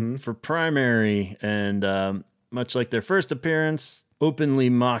come on for Primary, and much like their first appearance,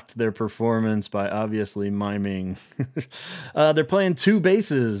 openly mocked their performance by obviously miming. They're playing two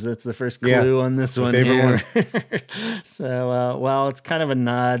basses. That's the first clue on this one here. So while it's kind of a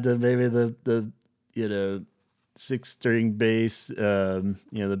nod to maybe the 6-string bass,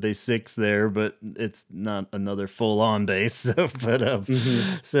 the bass 6 there, but it's not another full-on bass. So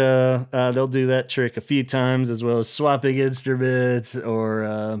they'll do that trick a few times, as well as swapping instruments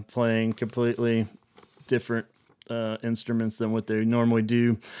or playing completely different instruments than what they normally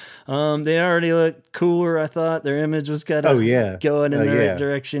do. They already look cooler, I thought. Their image was kind of going in the right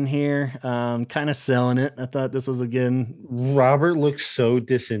direction here. Kind of selling it. I thought this was, again, Robert looks so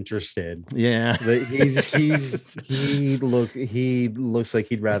disinterested. Yeah. He looks like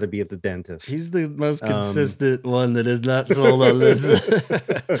he'd rather be at the dentist. He's the most consistent one that is not sold on this.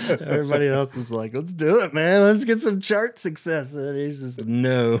 Everybody else is like, let's do it, man. Let's get some chart success. And he's just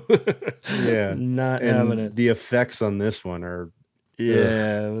not having it. The effects on this one are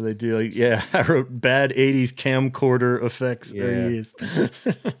well, they do I wrote bad 80s camcorder effects are used.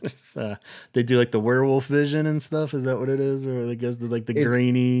 So they do like the werewolf vision and stuff. Is that what it is? Or it goes to like the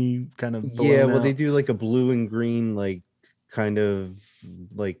grainy kind of out? They do like a blue and green like kind of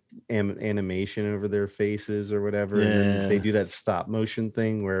like animation over their faces or whatever, and then they do that stop motion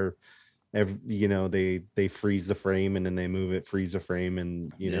thing where they freeze the frame and then they move it, freeze the frame,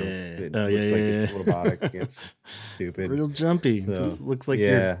 and it looks like it's robotic. It's stupid, real jumpy. So, just looks like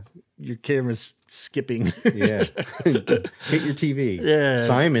your camera's skipping. Hit your TV.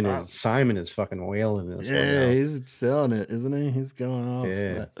 Simon is fucking wailing this one. He's selling it, isn't he? He's going off.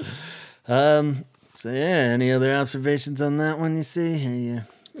 So any other observations on that one you see?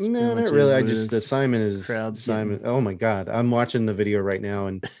 No, not really. I just Simon. Oh my god, I'm watching the video right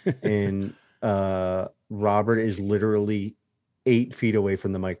now, and Robert is literally 8 feet away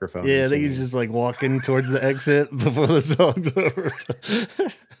from the microphone. I think he's just like walking towards the exit before the song's over.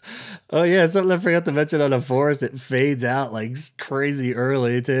 Something I forgot to mention on a forest, it fades out like crazy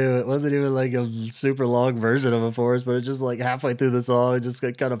early too. It wasn't even like a super long version of a forest, but it's just like halfway through the song, it just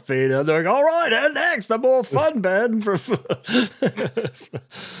kind of fade out. They're like, all right, and next, a more fun band.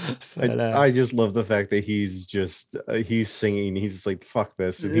 I just love the fact that he's just he's singing. He's like, fuck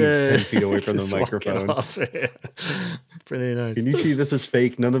this. And he's 10 feet away from the microphone. Pretty nice. Can you see this is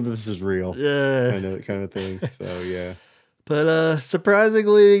fake? None of this is real. Kind of thing. So But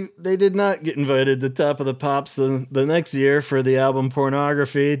surprisingly, they did not get invited to Top of the Pops the next year for the album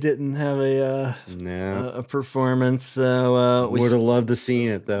Pornography. Didn't have a performance. So would have loved to seen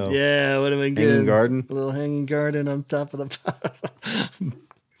it though. Yeah, would have been good. Hanging garden. A little hanging garden on Top of the Pops.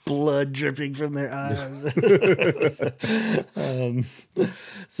 Blood dripping from their eyes. And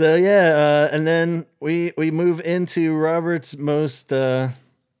then we move into Robert's most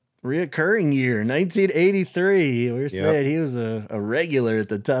reoccurring year, 1983. We were saying he was a regular at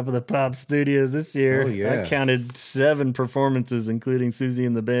the Top of the Pop Studios this year. Oh, yeah. I counted 7 performances, including Susie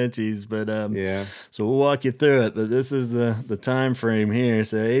and the Banshees. But so we'll walk you through it. But this is the time frame here.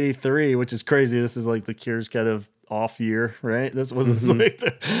 So 83, which is crazy. This is like the Cure's kind of off year, right? This wasn't like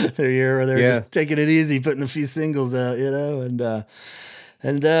their year where they're just taking it easy, putting a few singles out,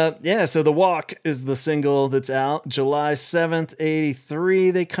 And so The Walk is the single that's out. July 7th,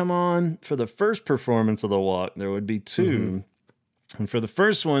 83, they come on for the first performance of The Walk. There would be 2. And for the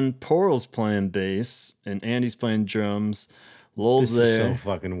first one, Pearl's playing bass and Andy's playing drums. Lowell's there. This is so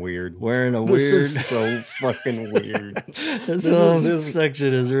fucking weird. Wearing a weird... This is so fucking weird. this whole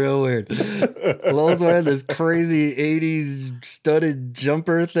section is real weird. Lowell's wearing this crazy 80s studded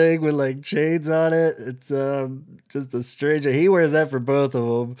jumper thing with like chains on it. It's just a strange... He wears that for both of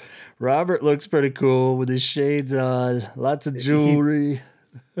them. Robert looks pretty cool with his shades on. Lots of jewelry.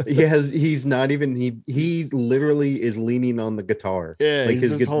 He's not even... He literally is leaning on the guitar. Yeah, like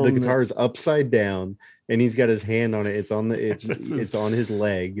the guitar is upside down. And he's got his hand on it. It's on on his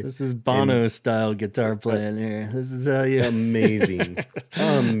leg. This is Bono style guitar playing here. This is how you amazing.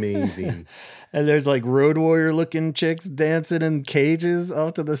 And there's like Road Warrior looking chicks dancing in cages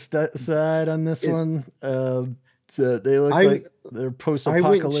off to the side on this one. So they look like they're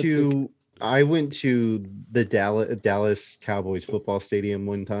post-apocalyptic. I went to the Dallas Cowboys football stadium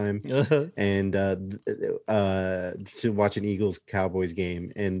one time and to watch an Eagles Cowboys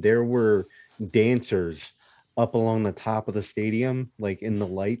game, and there were dancers up along the top of the stadium, like in the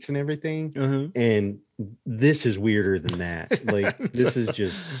lights and everything. And this is weirder than that. Like this is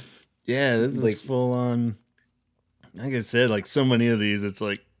just this is full on. Like I said, like so many of these, it's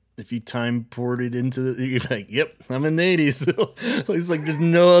like if you time ported into the, you're like, yep, I'm in the 80s. So it's like there's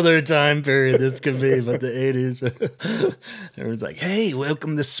no other time period this could be but the 80s. Everyone's like, hey,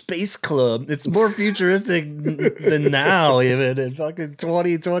 welcome to Space Club. It's more futuristic than now, even in fucking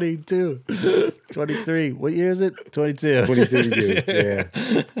 2022. 23. What year is it? 22. 22, yeah.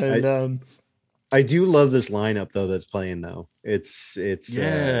 And I do love this lineup though that's playing though. It's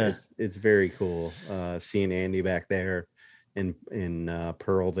very cool. Seeing Andy back there. In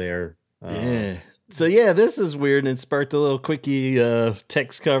Pearl there. So this is weird, and it sparked a little quickie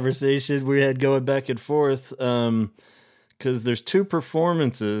text conversation we had going back and forth because there's 2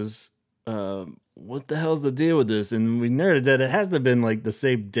 performances. What the hell's the deal with this? And we nerded that it has to have been like the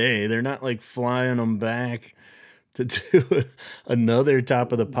same day. They're not like flying them back to do another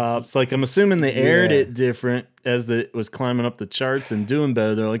Top of the Pops. Like I'm assuming they aired it different as it was climbing up the charts and doing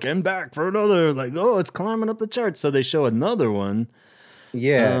better. They're like, and back for another, like, oh, it's climbing up the charts. So they show another one.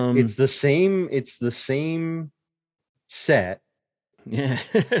 Yeah, it's the same set. Yeah,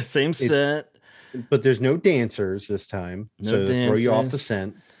 same set. But there's no dancers this time. So they throw you off the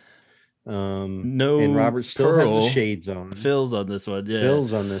scent. No, and Robert still has the shades on. Phil's on this one,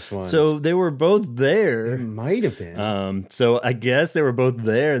 Phil's on this one. So they were both there. It might have been. So I guess they were both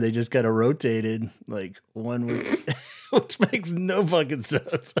there. They just kind of rotated like one week, which makes no fucking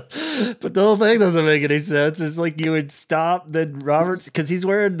sense. But the whole thing doesn't make any sense. It's like you would stop, then Robert's because he's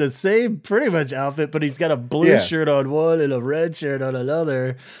wearing the same pretty much outfit, but he's got a blue shirt on one and a red shirt on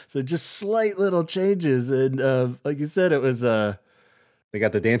another. So just slight little changes. And like you said, it was they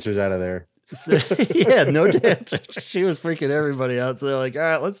got the dancers out of there. No dancers. She was freaking everybody out. So they're like, all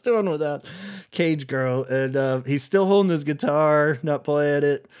right, let's do one without Cage Girl. And he's still holding his guitar, not playing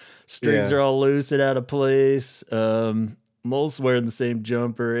it. Strings are all loose and out of place. Mole's wearing the same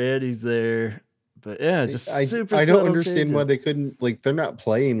jumper. Eddie's there. But just super I don't understand changes. why they couldn't, like, they're not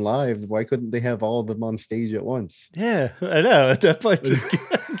playing live. Why couldn't they have all of them on stage at once? Yeah, I know. At that point, just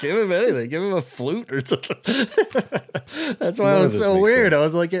give him anything. Give him a flute or something. That's why it was so weird. Sense. I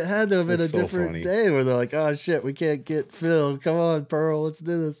was like, it had to have been a different day where they're like, oh, shit, we can't get Phil. Come on, Pearl, let's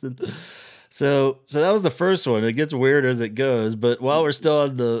do this. And so that was the first one. It gets weird as it goes. But while we're still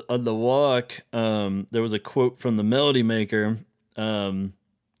on the walk, there was a quote from the Melody Maker.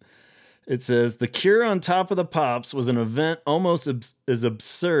 It says, "The Cure on Top of the Pops was an event almost as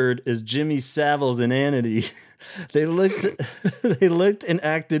absurd as Jimmy Savile's inanity. They looked and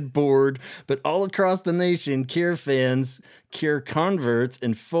acted bored, but all across the nation, Cure fans, Cure converts,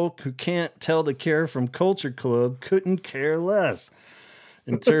 and folk who can't tell the Cure from Culture Club couldn't care less."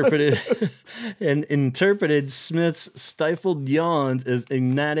 Interpreted Smith's stifled yawns as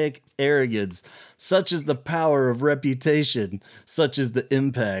enigmatic arrogance. Such is the power of reputation. Such is the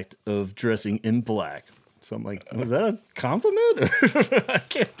impact of dressing in black. So I'm like, was that a compliment? I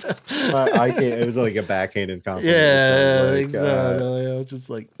can't tell. I can't. It was like a backhanded compliment. Yeah, I think so. It's just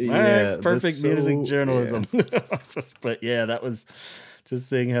like, all right, perfect music journalism. Yeah. But yeah, that was Just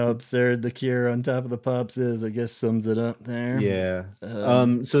seeing how absurd the Cure on Top of the Pops is, I guess sums it up there. Yeah.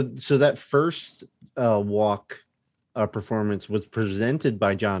 So that first walk performance was presented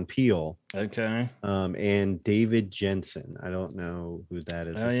by John Peel. Okay. And David Jensen. I don't know who that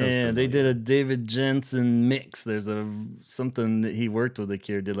is. Oh yeah, they did a David Jensen mix. There's something that he worked with the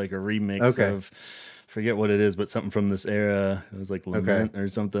Cure, did like a remix of, forget what it is, but something from this era. It was like Lament or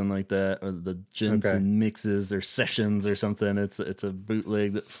something like that, or the Jensen mixes or sessions or something. It's a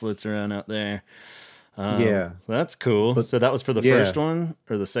bootleg that floats around out there. So that's cool. So that was for the first one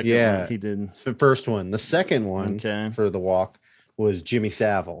or the second one he did? It's the first one. The second one for the walk was Jimmy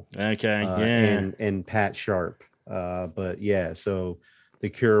Savile. And Pat Sharp. But yeah, so the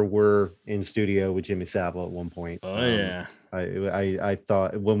Cure were in studio with Jimy Savile at one point. I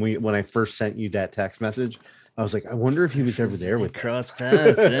thought when I first sent you that text message, I was like, I wonder if he was ever there with cross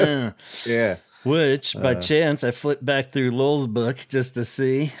paths. Yeah. Which, by chance, I flipped back through Lowell's book just to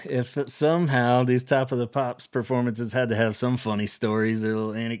see if somehow these Top of the Pops performances had to have some funny stories or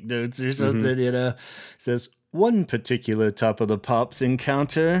little anecdotes or something, It says, one particular Top of the Pops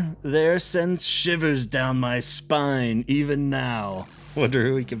encounter there sends shivers down my spine even now. Wonder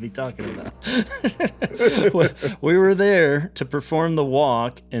who we could be talking about. We were there to perform the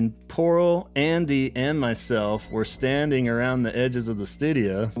walk, and Porl, Andy, and myself were standing around the edges of the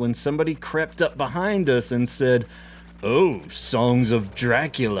studio when somebody crept up behind us and said, "Oh, Songs of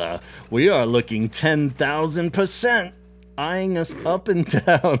Dracula, we are looking 10,000%. Eyeing us up and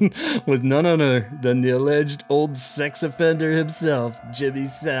down was none other than the alleged old sex offender himself, Jimmy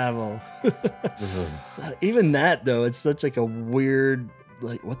Savile." So even that, though, it's such like a weird,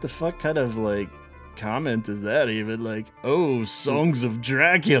 like, what the fuck kind of like comment is that even? Like, oh, Songs of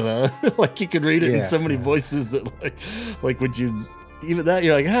Dracula. Like you could read it in so many voices that like would you even that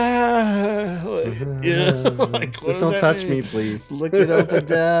you're like, like, just don't touch me, please. Looking up and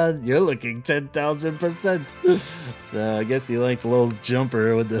down, you're looking 10,000%. So I guess he liked Lil's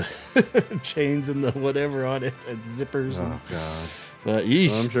jumper with the chains and the whatever on it and zippers. Oh god! But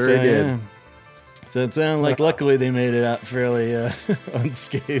yeesh, I'm sure he did. So it sounded like luckily they made it out fairly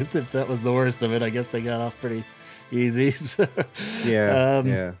unscathed. If that was the worst of it, I guess they got off pretty easy. So,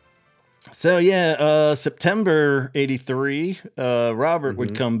 So September 83, Robert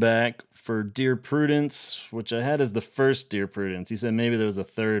would come back for Dear Prudence, which I had as the first Dear Prudence. He said maybe there was a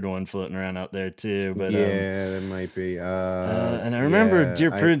third one floating around out there too, but there might be. And I remember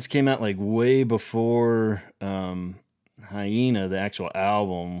Dear Prudence came out like way before Hyena, the actual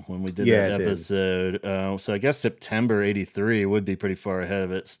album, when we did that episode. So I guess September 83 would be pretty far ahead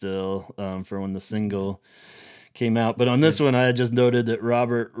of it still, for when the single came out. But on this one, I just noted that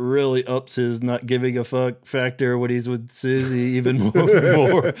Robert really ups his not giving a fuck factor when he's with Susie even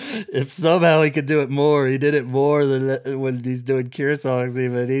more. If somehow he could do it more, he did it more than when he's doing Cure songs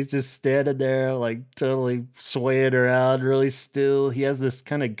even. He's just standing there like totally swaying around, really still. He has this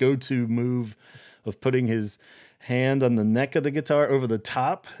kind of go-to move of putting his hand on the neck of the guitar over the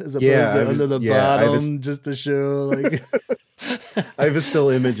top as opposed to under the bottom, just to show like... I have a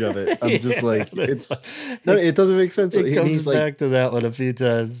still image of it. I'm just like, it doesn't make sense. He comes back to that one a few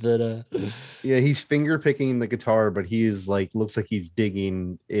times, but he's finger picking the guitar, but he is like, looks like he's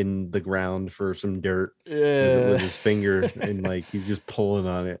digging in the ground for some dirt with his finger, and like he's just pulling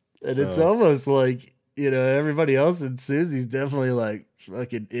on it. And it's almost like, everybody else in Susie's definitely like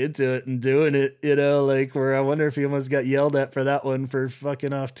fucking into it and doing it, like where I wonder if he almost got yelled at for that one for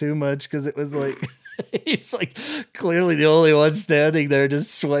fucking off too much, because it was like he's like clearly the only one standing there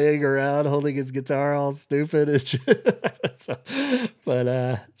just swaying around holding his guitar all stupid. But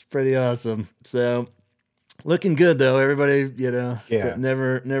it's pretty awesome. So looking good though, everybody,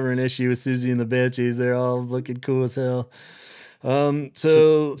 never an issue with Susie and the Banshees. They're all looking cool as hell.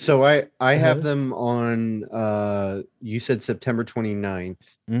 So I have them on you said September 29th,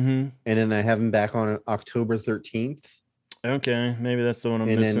 and then I have them back on October 13th. Okay, maybe that's the one I'm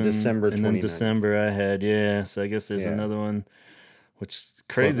missing. And then December 29th. And then December I had, so I guess there's another one, which is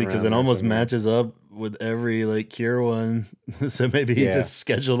crazy because it almost matches up with every like Cure one. So maybe he just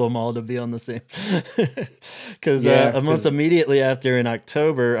scheduled them all to be on the same. Because almost immediately after in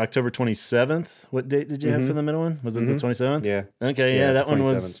October 27th, what date did you have for the middle one? Was it the 27th? Yeah. Okay, that one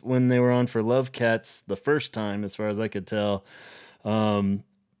was when they were on for Love Cats the first time, as far as I could tell.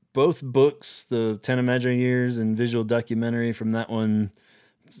 Both books, the 10 Imaginary Years and visual documentary from that one,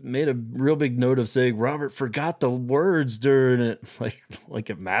 made a real big note of saying Robert forgot the words during it. Like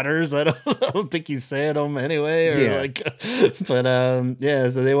it matters. I don't think he's saying them anyway. So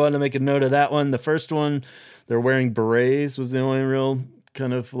they wanted to make a note of that one. The first one, they're wearing berets was the only real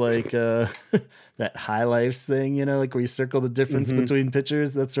kind of like that high lifes thing, you know, like where you circle the difference between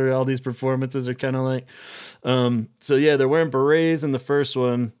pictures. That's where all these performances are kind of like. So yeah, they're wearing berets in the first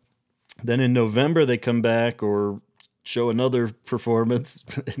one. Then in November they come back or show another performance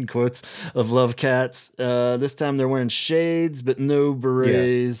in quotes of Love Cats. This time they're wearing shades but no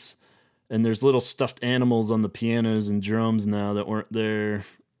berets. Yeah. And there's little stuffed animals on the pianos and drums now that weren't there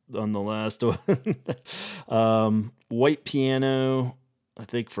on the last one. White piano, I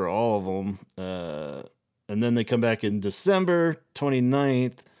think, for all of them. And then they come back in December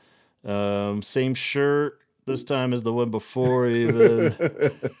 29th. Same shirt this time as the one before even.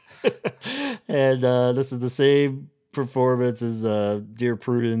 And this is the same performance as Dear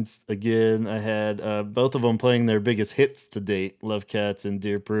Prudence. Again, I had both of them playing their biggest hits to date, Love Cats and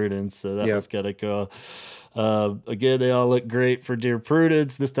Dear Prudence. So that was kind of cool. Again, they all look great for Dear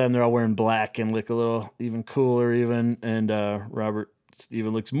Prudence. This time they're all wearing black and look a little even cooler even. And Robert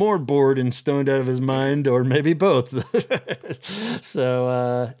even looks more bored and stoned out of his mind, or maybe both.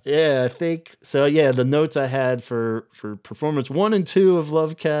 So I think so. Yeah, the notes I had for performance 1 and 2 of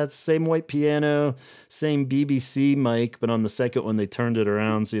Love Cats, same white piano, same BBC mic, but on the second one they turned it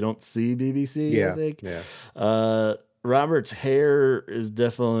around so you don't see BBC. Yeah, I think. Yeah. Robert's hair is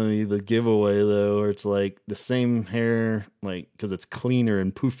definitely the giveaway though, or it's like the same hair, like because it's cleaner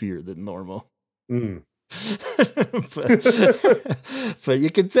and poofier than normal. but you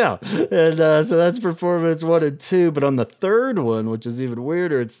can tell. And so that's performance 1 and 2. But on the third one, which is even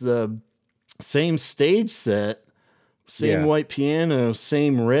weirder, it's the same stage set, same white piano,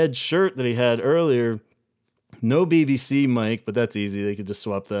 same red shirt that he had earlier. No BBC mic, but that's easy. They could just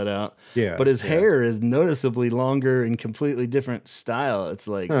swap that out. Yeah. But his hair is noticeably longer and completely different style. It's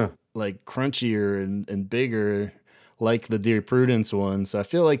like crunchier and bigger, like the Dear Prudence one. So I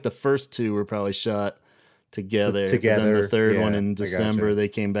feel like the first two were probably shot together. Then the third one in December, they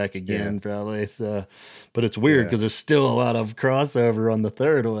came back again probably. So, but it's weird because there's still a lot of crossover on the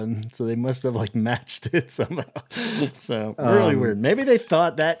third one. So they must have like matched it somehow. So really weird. Maybe they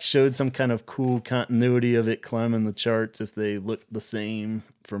thought that showed some kind of cool continuity of it climbing the charts if they looked the same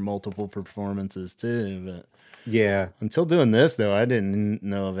for multiple performances too. But yeah, until doing this though, I didn't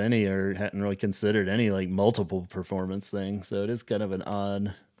know of any or hadn't really considered any like multiple performance thing. So it is kind of an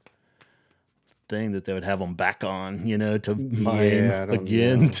odd thing that they would have them back on, you know, to mime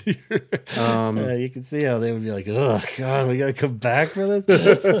again. So you can see how they would be like, oh God, we gotta come back for this.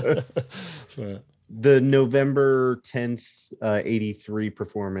 But the November 10th 83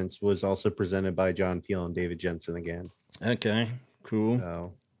 performance was also presented by John Peel and David Jensen again. Okay, cool.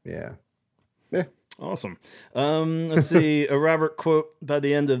 So yeah. Awesome. Let's see. A Robert quote by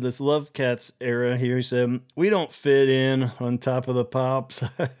the end of this Love Cats era here. He said, "We don't fit in on Top of the Pops."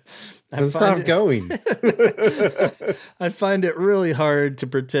 Stop going. I find it really hard to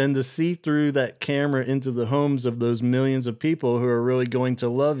pretend to see through that camera into the homes of those millions of people who are really going to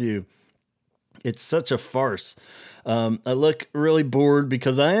love you. It's such a farce. I look really bored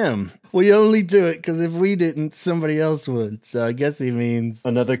because I am. We only do it because if we didn't, somebody else would. So I guess he means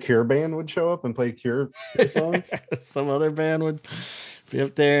another Cure band would show up and play Cure songs. Some other band would be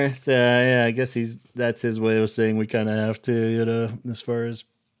up there. So yeah, I guess that's his way of saying we kind of have to, you know, as far as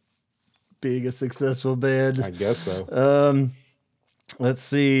being a successful band. I guess so. Let's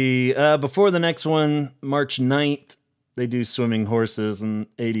see. Before the next one, March 9th, they do Swimming Horses in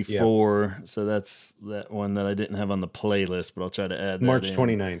 84. Yep. So that's that one that I didn't have on the playlist, but I'll try to add that March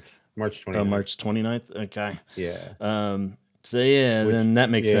 29th. March 29th. March 29th? Okay. Yeah. So yeah, then that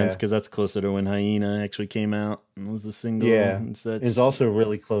makes sense because that's closer to when Hyena actually came out and was the single. Yeah. And such. It's also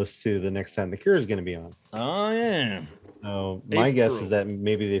really close to the next time The Cure is going to be on. Oh, yeah. So my guess is that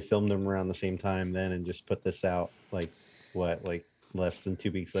maybe they filmed them around the same time then and just put this out like less than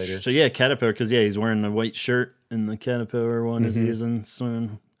 2 weeks later. So yeah, Caterpillar, because he's wearing the white shirt in the Caterpillar one as he is in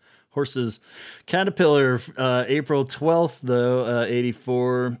Swimming Horses. Caterpillar, April 12th though,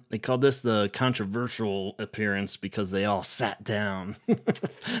 84. They called this the controversial appearance because they all sat down.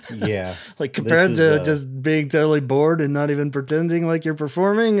 Yeah. Like compared to just being totally bored and not even pretending like you're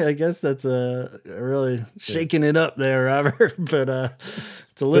performing. I guess that's really shaking it up there, Robert. But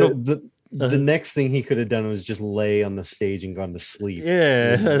it's a little... The next thing he could have done was just lay on the stage and gone to sleep.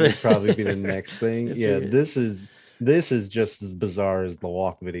 Yeah. That would probably be the next thing. Yeah, this is just as bizarre as the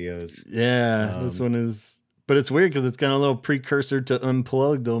Walk videos. Yeah, this one is... But it's weird because it's kind of a little precursor to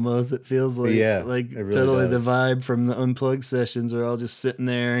Unplugged almost. It feels like, really totally does. The vibe from the Unplugged sessions. We're all just sitting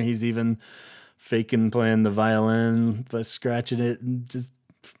there. He's even faking playing the violin by scratching it and just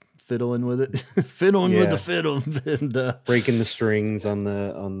fiddling with it, fiddling with the fiddle, and breaking the strings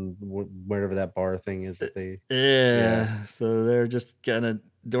on whatever that bar thing is that they. Yeah. So they're just kind of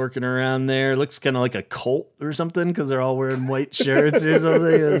dorking around there. It looks kind of like a cult or something because they're all wearing white shirts or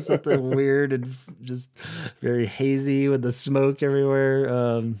something. It's something weird and just very hazy with the smoke everywhere.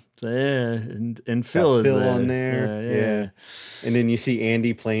 So yeah, and Phil is there. On there. So, yeah. And then you see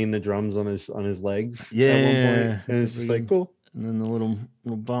Andy playing the drums on his legs at one point. And it's just like cool. And then the little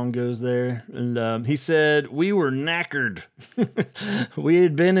bongos there. And he said, we were knackered. We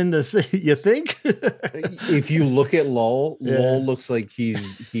had been in the city. You think? If you look at Lol looks like he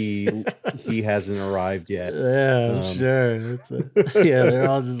hasn't arrived yet. Yeah, sure. They're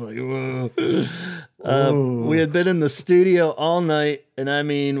all just like, whoa. We had been in the studio all night. And I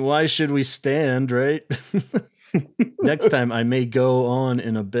mean, why should we stand, right? Next time I may go on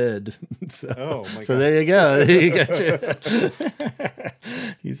in a bed. So there you go. You got you.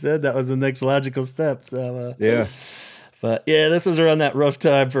 He said that was the next logical step. So but yeah, this was around that rough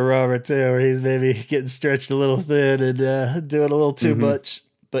time for Robert too, where he's maybe getting stretched a little thin and doing a little too much.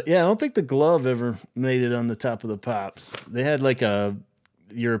 But yeah, I don't think the glove ever made it on the Top of the Pops. They had like a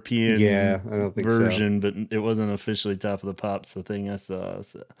European I don't think version, but it wasn't officially Top of the Pops, the thing I saw.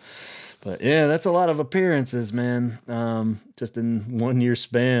 So. But yeah, that's a lot of appearances, man. Just in 1 year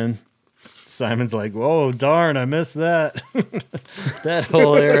span. Simon's like, whoa, darn, I missed that. That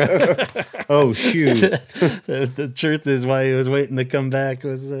whole era. Oh, shoot. The truth is why he was waiting to come back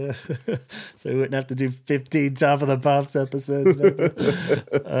was so he wouldn't have to do 15 Top of the Pops episodes.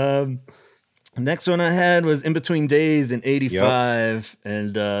 Next one I had was In Between Days in 85. Yep.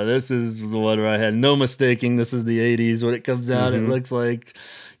 And this is the one where I had no mistaking. This is the 80s. When it comes out, it looks like,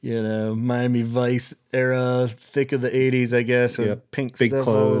 Miami Vice era, thick of the 80s, I guess, with pink big stuff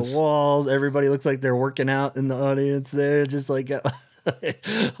clothes on the walls. Everybody looks like they're working out in the audience there, just like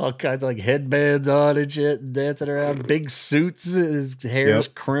all kinds of like headbands on and shit, and dancing around. Big suits, his hair's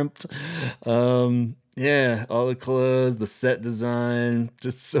crimped. Yeah, all the clothes, the set design,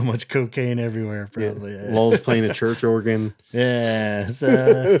 just so much cocaine everywhere, probably. Yeah. Lowell's playing a church organ. Yeah. So,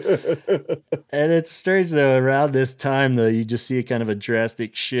 and it's strange, though, around this time, though, you just see kind of a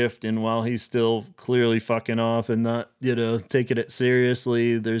drastic shift. And while he's still clearly fucking off and not, taking it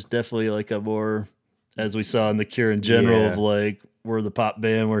seriously, there's definitely like a more, as we saw in The Cure in general, of like, we're the pop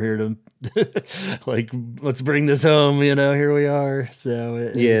band, we're here to like, let's bring this home, here we are. So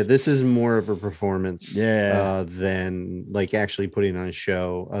this is more of a performance than like actually putting on a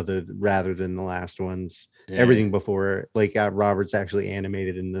show rather than the last ones. Everything before, like Robert's actually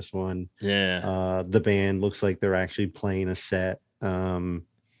animated in this one. The band looks like they're actually playing a set. Simon's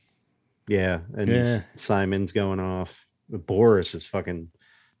going off. Boris is fucking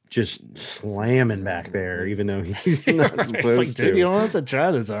just slamming back there, even though he's not supposed like, to. Dude, you don't have to try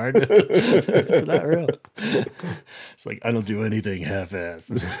this hard. It's not real. It's like, I don't do anything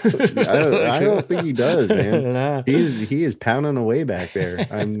half-assed. I don't think he does, man. Nah. He is pounding away back there.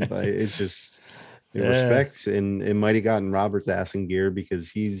 It's just respect, and it might have gotten Robert's ass in gear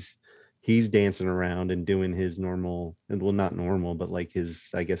because he's dancing around and doing his normal, and well, not normal, but like his,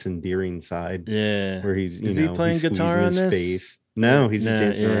 I guess, endearing side. Yeah, where he's is he playing guitar on this? Face. No, he's just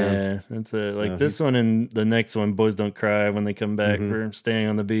dancing around. Yeah, that's it. Like this one and the next one, Boys Don't Cry, when they come back for Staying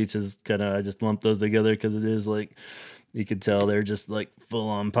on the Beach, is kind of, I just lumped those together because it is like, you could tell they're just like full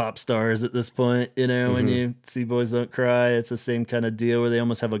on pop stars at this point. When you see Boys Don't Cry, it's the same kind of deal where they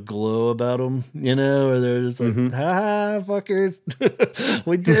almost have a glow about them, where they're just like, ha, fuckers,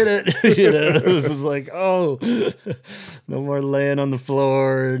 we did it. It's just like, oh, no more laying on the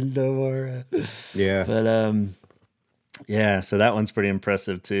floor, no more. But, so that one's pretty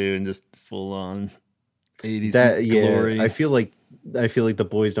impressive too, and just full on 80s glory. I feel like the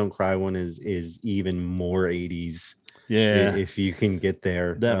Boys Don't Cry one is even more 80s. Yeah, if you can get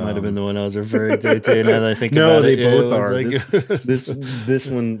there. That might have been the one I was referring to too. Now that I think about it, they both are. Like,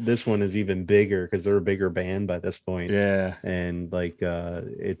 this one is even bigger because they're a bigger band by this point. Yeah, and like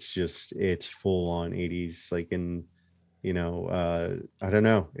it's full on 80s. Like, and I don't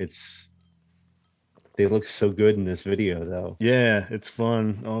know, they look so good in this video though. Yeah, it's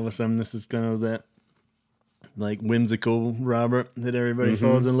fun. All of a sudden, this is kind of that like whimsical Robert that everybody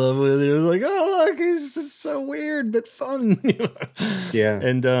falls in love with. It was like, oh look, he's just so weird but fun. Yeah.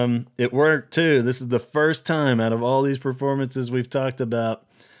 And it worked too. This is the first time out of all these performances we've talked about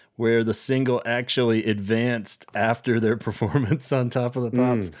where the single actually advanced after their performance on Top of the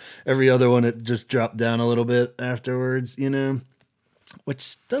Pops. Every other one, it just dropped down a little bit afterwards,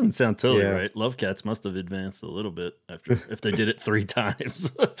 which doesn't sound totally right. Love Cats must have advanced a little bit after if they did it 3 times.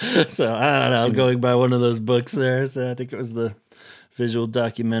 So I don't know. I'm going by one of those books there. So I think it was the visual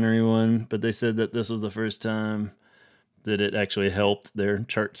documentary one, but they said that this was the first time that it actually helped their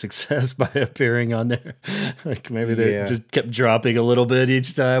chart success by appearing on there. Like maybe they just kept dropping a little bit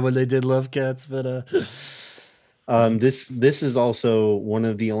each time when they did Love Cats, but this is also one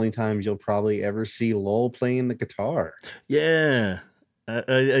of the only times you'll probably ever see Lowell playing the guitar. Yeah.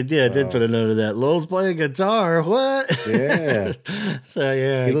 I did put a note of that. Lowell's playing guitar. What? Yeah. So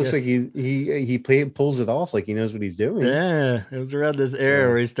yeah, he looks like he pulls it off like he knows what he's doing. Yeah, it was around this era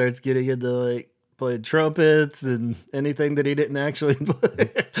where he starts getting into like playing trumpets and anything that he didn't actually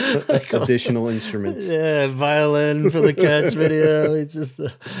play. Like additional instruments. Yeah, violin for the Catch video. He's just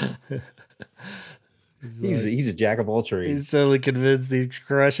he's a jack of all trades. He's totally convinced he's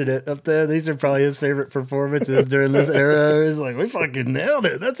crushing it up there. These are probably his favorite performances during this era. He's like, we fucking nailed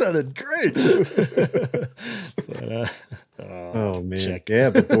it. That sounded great. But, oh man, yeah.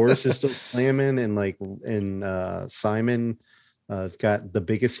 But Boris is still slamming, and Simon has got the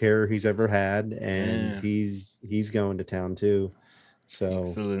biggest hair he's ever had, and he's going to town too. So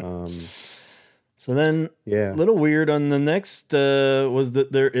excellent. So then, a little weird on the next was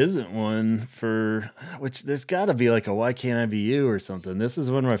that there isn't one for which there's got to be like a Why Can't I Be You or something. This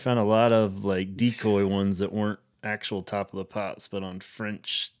is one where I found a lot of like decoy ones that weren't actual Top of the Pops, but on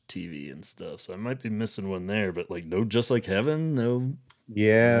French TV and stuff. So I might be missing one there, but like no Just Like Heaven, no.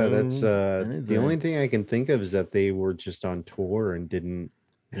 Yeah, that's the only thing I can think of is that they were just on tour and didn't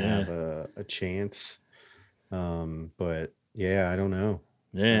have a chance. But yeah, I don't know.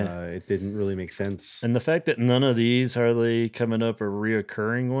 Yeah, it didn't really make sense. And the fact that none of these hardly coming up are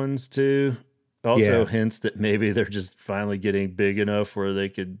reoccurring ones too also hints that maybe they're just finally getting big enough where they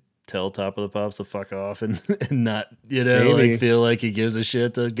could tell Top of the Pops to fuck off and not, like feel like he gives a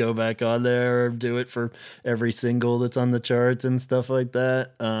shit to go back on there or do it for every single that's on the charts and stuff like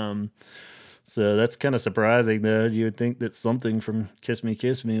that. So that's kind of surprising though. You would think that something from Kiss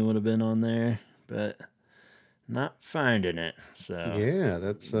Me would have been on there, but not finding it. So yeah,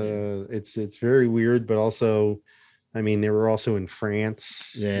 that's it's very weird, but also I mean they were also in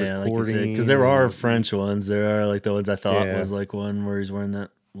France. Yeah, like you said, because there are French ones. There are like the ones I thought was like one where he's wearing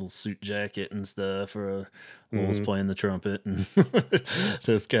that little suit jacket and stuff, or Lowell's playing the trumpet and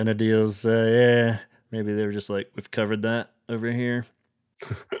those kind of deals. So yeah, maybe they were just like, we've covered that over here.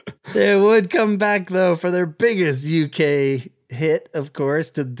 They would come back though for their biggest UK hit, of course,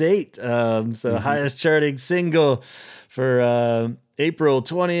 to date. Highest charting single for April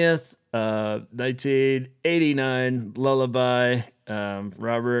 20th, 1989, Lullaby.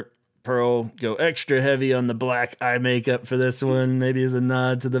 Robert Pearl go extra heavy on the black eye makeup for this one, maybe as a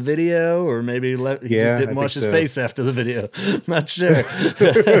nod to the video, or maybe he just didn't wash his face after the video. Not sure.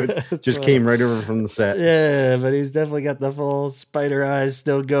 Just came right over from the set. Yeah, but he's definitely got the full spider eyes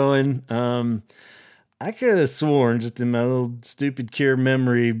still going. I could have sworn, just in my little stupid Cure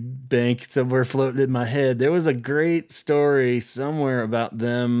memory bank somewhere floating in my head, there was a great story somewhere about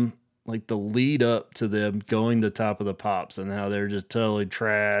them, like the lead up to them going to Top of the Pops and how they're just totally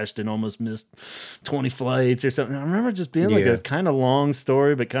trashed and almost missed 20 flights or something. I remember just being like a kind of long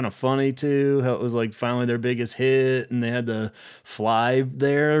story, but kind of funny too. How it was like finally their biggest hit and they had to fly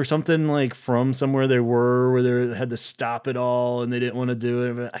there or something, like from somewhere they were where they had to stop it all and they didn't want to do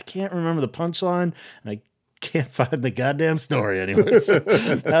it. But I can't remember the punchline. And I can't find the goddamn story anywhere. So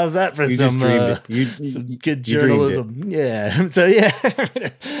how's that for some good journalism? Yeah. So yeah,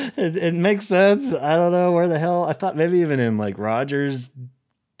 it makes sense. I don't know where the hell. I thought maybe even in like Roger's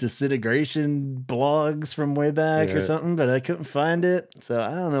disintegration blogs from way back or something, but I couldn't find it. So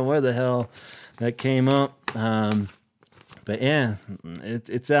I don't know where the hell that came up. But yeah,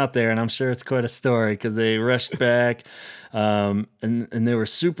 it's out there, and I'm sure it's quite a story because they rushed back, and they were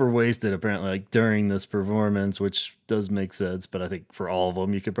super wasted apparently, like during this performance, which does make sense. But I think for all of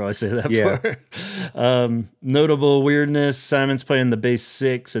them, you could probably say that part. Notable weirdness: Simon's playing the bass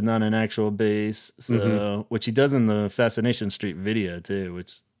 6 and not an actual bass, so which he does in the Fascination Street video too,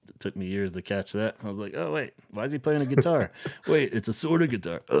 which took me years to catch that. I was like, oh wait, why is he playing a guitar? Wait, it's a sort of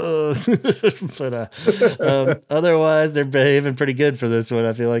guitar. But otherwise they're behaving pretty good for this one.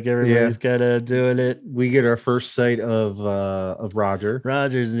 I feel like everybody's kind of doing it. We get our first sight of Roger.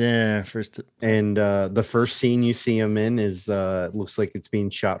 Rogers, first. And the first scene you see him in is it looks like it's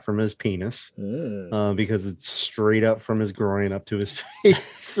being shot from his penis because it's straight up from his groin up to his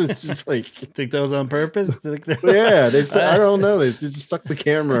face. It's just like, think that was on purpose? I don't know. They just stuck the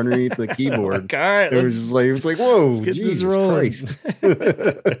camera underneath the keyboard. Like, all right, it was like, whoa, Jesus Christ.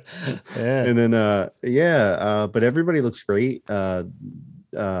 And then but everybody looks great. Robert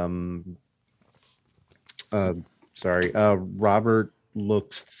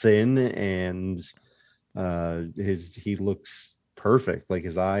looks thin and he looks perfect. Like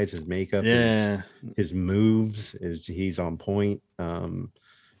his eyes, his makeup, his moves, he's on point.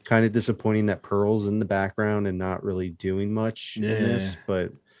 Kind of disappointing that Pearl's in the background and not really doing much in this,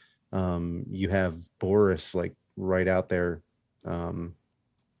 but you have Boris like right out there for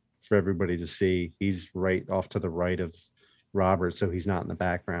everybody to see. He's right off to the right of Robert, so he's not in the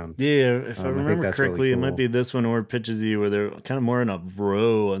background. Yeah, if I remember correctly, really cool. It might be this one or it pitches you where they're kind of more in a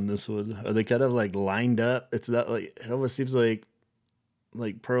row on this one. Are they kind of like lined up? It's not like, it almost seems like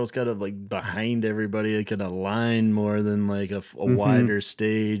Pearl's kind of like behind everybody. They can align more than like a wider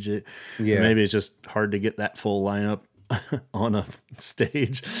stage. Maybe it's just hard to get that full lineup on a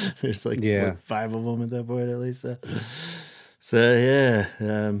stage. There's like 5 of them at that point at least. So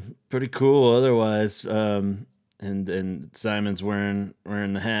pretty cool otherwise. And Simon's wearing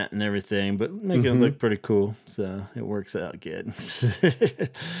the hat and everything, but making it look pretty cool. So it works out good.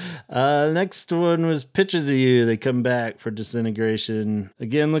 Next one was Pictures of You. They come back for Disintegration.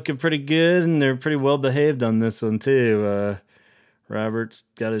 Again, looking pretty good, and they're pretty well behaved on this one too. Robert's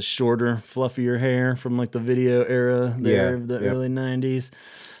got his shorter, fluffier hair from like the video era there of the early 90s.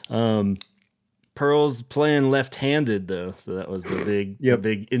 Pearl's playing left-handed though, so that was the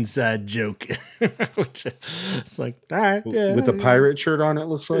big inside joke. Which it's like, all right, with the pirate shirt on, it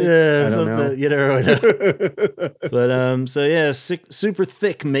looks like. Yeah, I don't know. You never know. But super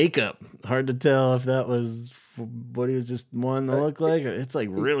thick makeup. Hard to tell if that was what he was just wanting to look like. It's like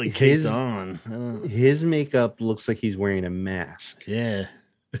really caked on. His makeup looks like he's wearing a mask. Yeah.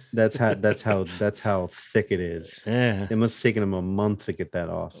 That's how thick it is. Yeah. It must have taken him a month to get that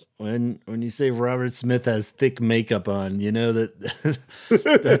off. When you say Robert Smith has thick makeup on, you know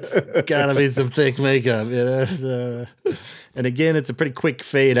that's gotta be some thick makeup, you know. So, and again, it's a pretty quick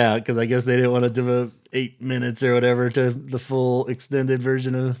fade out because I guess they didn't want to devote 8 minutes or whatever to the full extended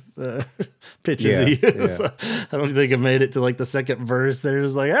version of Pictures of You. So I don't think it made it to like the second verse. They're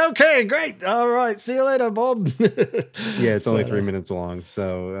just like, okay, great, all right, see you later, Bob. It's only 3 minutes long,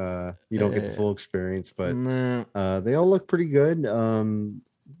 so you don't get the full experience, but they all look pretty good.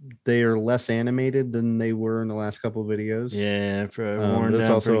 They are less animated than they were in the last couple of videos. Yeah, probably worn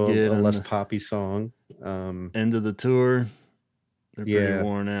down also pretty good. A less poppy song. End of the tour. They're pretty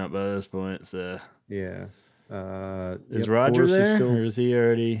worn out by this point. So is Roger there, or is he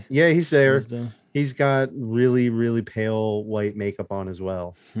already? Yeah, he's there. He's got really, really pale white makeup on as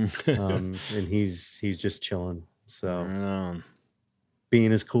well, and he's just chilling. So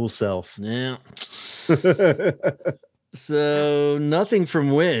being his cool self. Yeah. So nothing from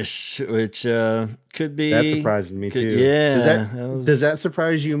Wish, which could be that surprised me too. Yeah. Does that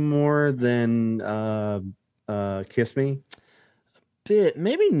surprise you more than Kiss Me? Bit,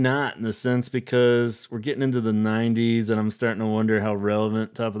 maybe not in the sense because we're getting into the 90s and I'm starting to wonder how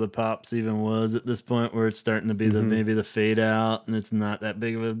relevant Top of the Pops even was at this point, where it's starting to be maybe the fade out and it's not that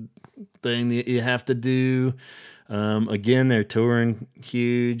big of a thing that you have to do. Again, they're touring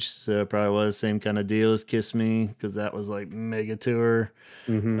huge, so it probably was the same kind of deal as Kiss Me because that was like mega tour.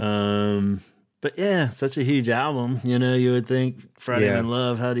 But yeah, such a huge album. You know, you would think Friday I'm in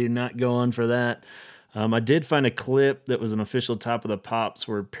Love. How do you not go on for that? I did find a clip that was an official Top of the Pops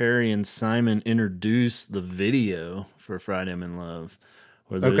where Perry and Simon introduced the video for Friday I'm in Love,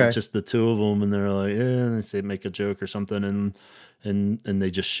 where they're just the two of them, and they're like, and they say make a joke or something, and they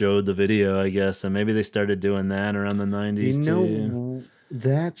just showed the video, I guess, and maybe they started doing that around the 90s too.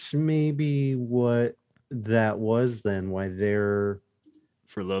 That's maybe what that was then. Why they're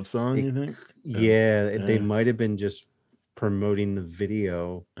for Love Song, you think? They might have been just promoting the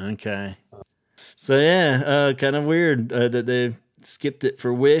video. Okay. So kind of weird that they skipped it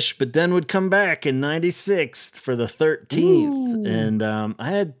for Wish, but then would come back in 96 for the 13th. Ooh. And I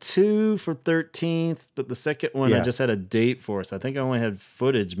had 2 for 13th, but the second one I just had a date for, so I think I only had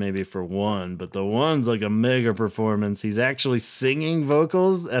footage maybe for 1, but the one's like a mega performance. He's actually singing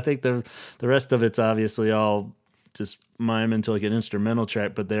vocals. I think the rest of it's obviously all just mime into like an instrumental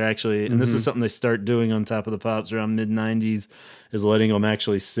track, but they're actually, and this is something they start doing on Top of the Pops around mid 90s, is letting them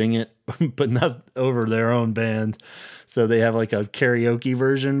actually sing it, but not over their own band. So they have like a karaoke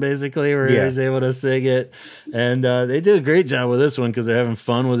version basically where he's able to sing it. And they do a great job with this one because they're having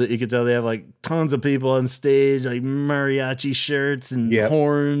fun with it. You can tell they have like tons of people on stage, like mariachi shirts and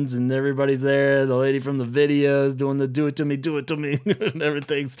horns, and everybody's there. The lady from the videos doing the do it to me. And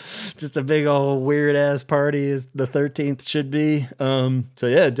everything's just a big old weird ass party as the 13th should be. So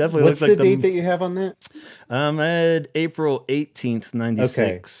yeah, it definitely looks like the date that you have on that? I had April 18th,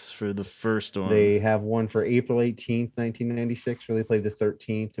 96 for the first one. They have one for April 18th, 1996, where they played the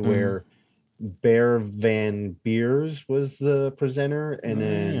 13th, where Bear Van Beers was the presenter, and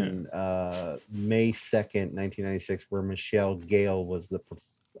then May 2nd, 1996, where Michelle Gale was the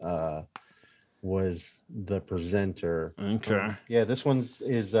presenter. Okay. Yeah, this one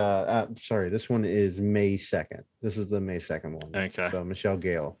is May 2nd. This is the May 2nd one. Okay. So Michelle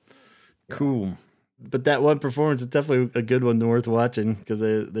Gale. Yeah. Cool. But that one performance is definitely a good one worth watching, because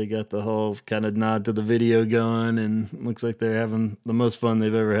they got the whole kind of nod to the video going, and looks like they're having the most fun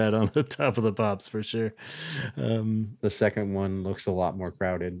they've ever had on the Top of the Pops for sure. The second one looks a lot more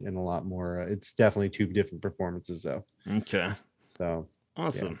crowded and a lot more. It's definitely two different performances though. Okay. So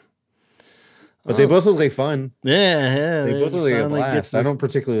awesome. Yeah. But they both look like fun. Yeah. They both look like a blast. I don't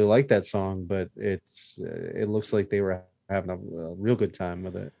particularly like that song, but it looks like they were having a real good time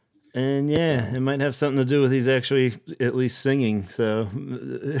with it. And it might have something to do with he's actually at least singing. So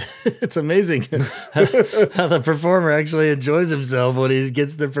it's amazing how the performer actually enjoys himself when he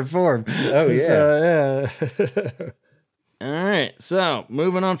gets to perform. Oh, yeah. So, yeah. All right. So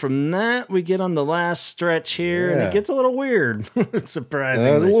moving on from that, we get on the last stretch here, and it gets a little weird,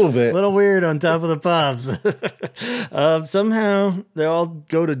 surprisingly. A little bit. A little weird on Top of the Pops. Somehow they all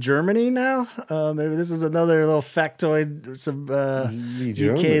go to Germany now. Maybe this is another little factoid some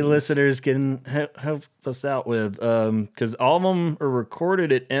UK listeners can help us out with, because all of them are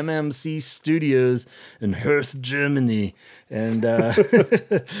recorded at MMC Studios in Herth, Germany. And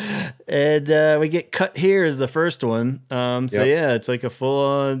we get Cut Here as the first one. It's like a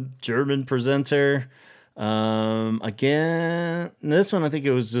full-on German presenter. Again, this one I think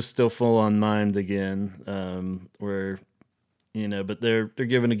it was just still full-on mimed again. But they're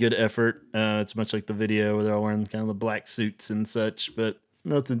giving a good effort. It's much like the video where they're all wearing kind of the black suits and such, but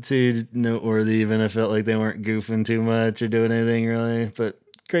nothing too noteworthy. Even I felt like they weren't goofing too much or doing anything really. But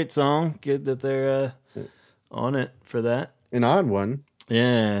great song. Good that they're on it for that. An odd one.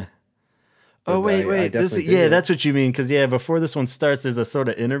 Yeah. Oh, wait. That's what you mean. Because, before this one starts, there's a sort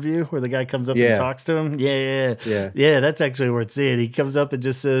of interview where the guy comes up and talks to him. Yeah. That's actually worth seeing. He comes up and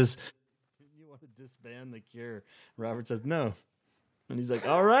just says, "You want to disband the Cure?" Robert says, "No." And he's like,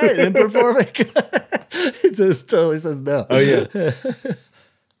 "All right," and performing. He just totally says no. Oh, yeah.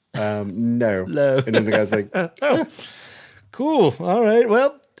 No. And then the guy's like, "Oh, cool. All right.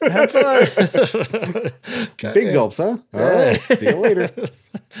 Well, have fun." Big gulps, huh? All right. See you later.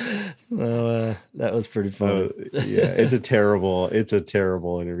 So that was pretty fun. It's a terrible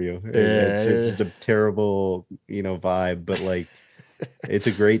interview. It's just a terrible, vibe, but like it's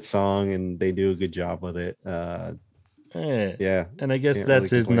a great song and they do a good job with it. Yeah. And I guess that's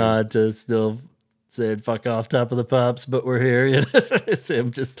his nod to still saying "fuck off, Top of the Pops," but we're here. It's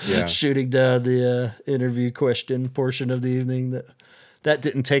him just shooting down the interview question portion of the evening. That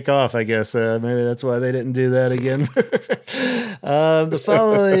didn't take off, I guess. Maybe that's why they didn't do that again. The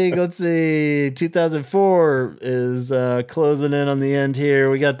following, let's see, 2004 is closing in on the end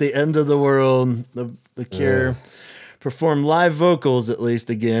here. We got The End of the World, the Cure. Perform live vocals, at least,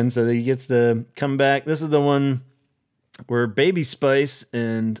 again, so that he gets to come back. This is the one where Baby Spice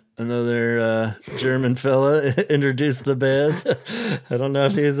and another German fella introduced the band. I don't know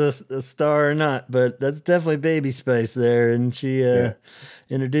if he's a star or not, but that's definitely Baby Spice there. And she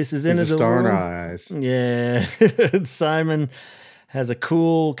introduces Into the World. Star in our eyes. Yeah. Simon has a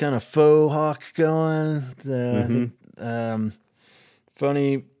cool kind of faux hawk going. I think,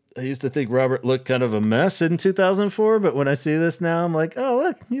 funny, I used to think Robert looked kind of a mess in 2004, but when I see this now, I'm like, oh,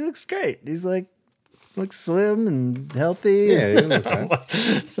 look, he looks great. He's like, looks slim and healthy. Yeah,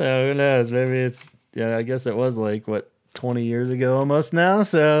 so who knows? Maybe it's I guess it was like 20 years ago almost now.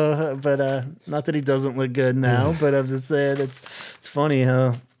 So, but not that he doesn't look good now, but I'm just saying it's funny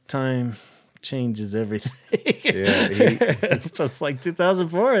how time changes everything. Just like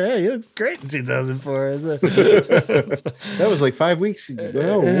 2004. Yeah, he looks great in 2004. That was like 5 weeks ago.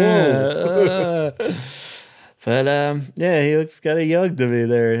 Whoa. But he looks kind of young to me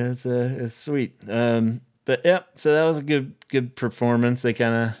there. It's sweet. But so that was a good performance. They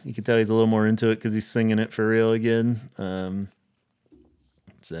kind of, you can tell he's a little more into it because he's singing it for real again. And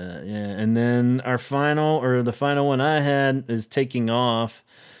then the final one I had is Taking Off.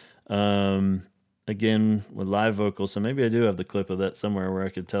 Again with live vocals. So maybe I do have the clip of that somewhere where I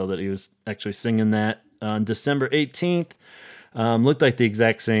could tell that he was actually singing that on December 18th. Looked like the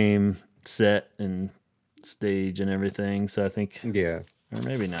exact same set and stage and everything, so I think or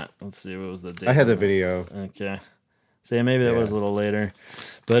maybe not. Let's see, what was the date? I had the video. Okay, so maybe that was a little later,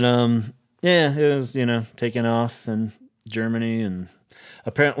 but it was taking off in Germany, and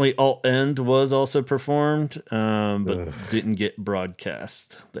apparently Alt End was also performed, but didn't get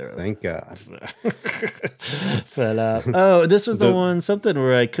broadcast there. Thank God. But this was the one, something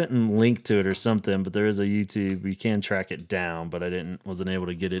where I couldn't link to it or something, but there is a YouTube, you can track it down, but I wasn't able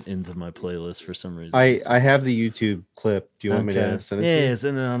to get it into my playlist for some reason. I have the YouTube clip. Do you want me to send it to you? Yeah,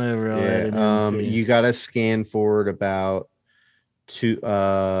 send it on over. You got to scan forward about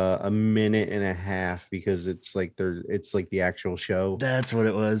a minute and a half because it's like the actual show. That's what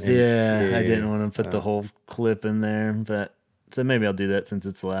it was. Yeah, I didn't want to put the whole clip in there, but so maybe I'll do that since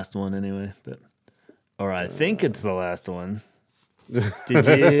it's the last one anyway. Or I think it's the last one. Did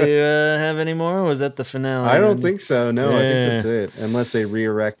you have any more? Or was that the finale? I don't think so. No, I think that's it. Unless they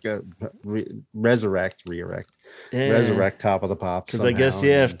resurrect Top of the Pops. Because I guess,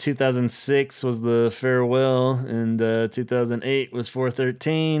 if 2006 was the farewell and 2008 was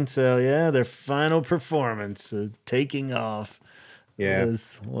 413. So, their final performance, taking off. Yeah.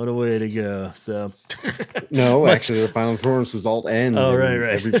 What a way to go. So no, actually, their final performance was Alt End. Oh, right.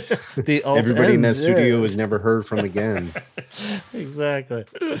 Everybody in that studio was never heard from again. Exactly.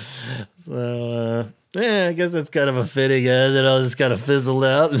 So, I guess that's kind of a fitting end, and I'll just kind of fizzled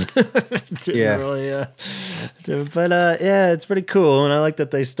out. Really, but it's pretty cool, and I like that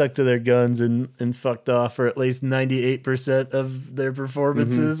they stuck to their guns and fucked off for at least 98% of their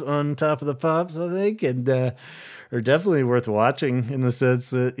performances on Top of the Pops, I think, and are definitely worth watching in the sense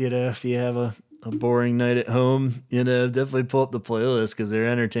that, if you have a boring night at home, definitely pull up the playlist because they're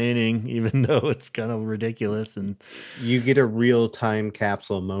entertaining, even though it's kind of ridiculous. And you get a real time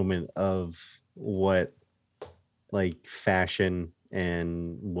capsule moment of what like fashion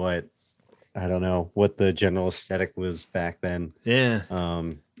and what the general aesthetic was back then. Yeah.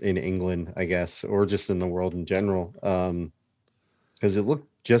 In England, I guess, or just in the world in general. Because it looked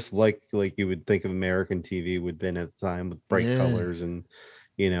just like you would think of American TV would been at the time with bright colors and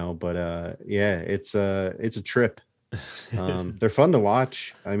it's a trip. They're fun to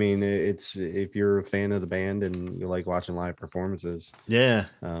watch. I mean, it's if you're a fan of the band and you like watching live performances. Yeah.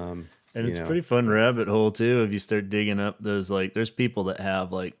 And it's a pretty fun rabbit hole too if you start digging up those, like, there's people that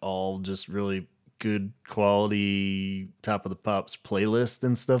have like all just really good quality Top of the Pops playlist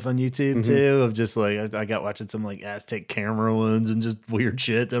and stuff on YouTube too, of just like I got watching some like Aztec camera ones and just weird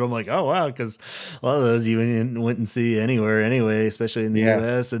shit that I'm like, oh wow, because a lot of those you wouldn't see anywhere anyway, especially in the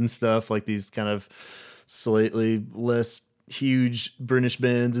US and stuff, like these kind of slightly less huge British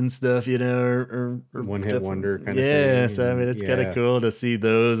bands and stuff, or one hit wonder kind of thing. So I mean, it's kind of cool to see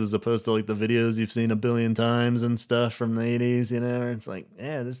those as opposed to like the videos you've seen a billion times and stuff from the 80s, it's like,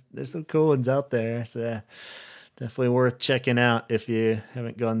 there's some cool ones out there. So definitely worth checking out if you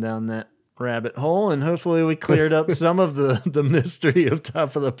haven't gone down that rabbit hole, and hopefully we cleared up some of the mystery of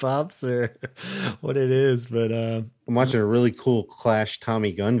Top of the Pops or what it is. But I'm watching a really cool Clash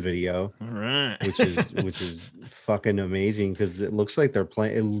Tommy Gunn video, all right, which is fucking amazing because it looks like they're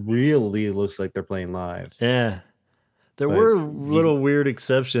playing. It really looks like they're playing live. Yeah, there were little weird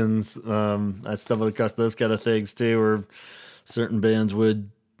exceptions. I stumbled across those kind of things too, where certain bands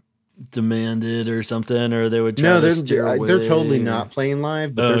would demand it or something, or they would try to steer away. They're totally not playing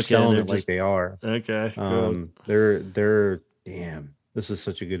live, but they're selling it like they are. Okay, cool. They're damn, this is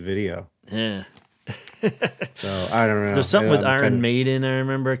such a good video. Yeah. So I don't know. There's something with Iron Maiden. I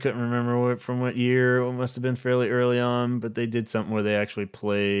remember. I couldn't remember from what year. It must have been fairly early on, but they did something where they actually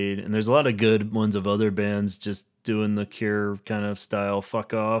played. And there's a lot of good ones of other bands just doing the Cure kind of style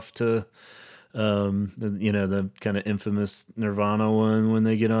fuck off to, the kind of infamous Nirvana one when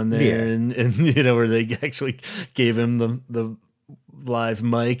they get on there and where they actually gave him the live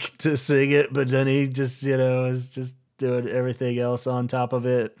mic to sing it, but then he just is just doing everything else on top of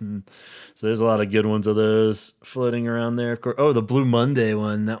it. And so there's a lot of good ones of those floating around there. Oh, the Blue Monday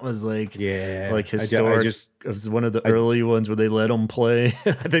one, that was like historic. It was one of the early ones where they let them play.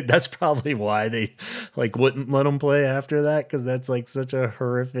 I think that's probably why they like wouldn't let them play after that, because that's like such a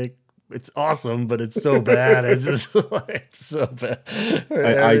horrific. It's awesome, but it's so bad. It's just like so bad.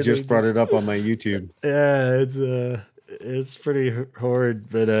 I just brought it up on my YouTube. Yeah, it's pretty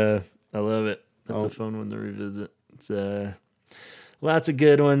horrid, but I love it. That's a fun one to revisit. It's lots of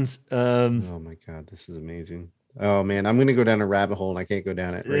good ones. Oh my God, this is amazing. Oh man, I'm gonna go down a rabbit hole and I can't go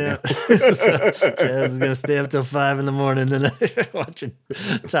down it right now. So Chaz is gonna stay up till 5 a.m. tonight watching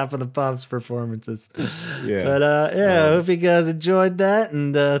Top of the Pops performances. Yeah. But I hope you guys enjoyed that,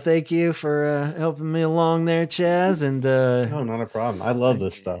 and thank you for helping me along there, Chaz. And no, not a problem. I love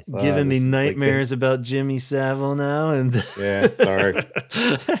this stuff. Giving me nightmares about Jimmy Savile now, and sorry.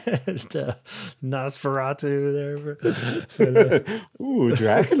 And, Nosferatu there. Ooh,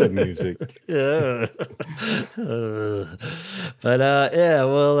 Dracula music. Yeah. Yeah,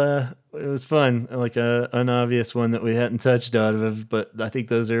 well, it was fun. Like an obvious one that we hadn't touched on, but I think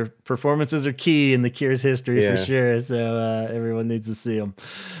those performances are key in the Cure's history for sure. So everyone needs to see them.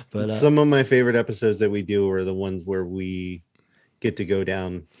 But some of my favorite episodes that we do are the ones where we get to go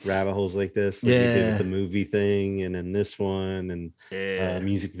down rabbit holes like this, like we did with the movie thing, and then this one, and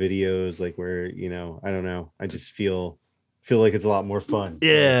music videos, like where I don't know, I just feel like it's a lot more fun.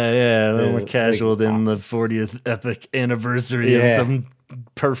 A little more casual than the 40th epic anniversary of some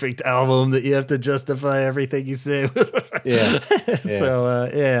perfect album that you have to justify everything you say with. So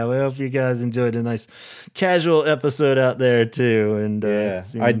we hope you guys enjoyed a nice casual episode out there too. And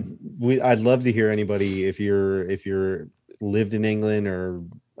I'd love to hear anybody if you're lived in England or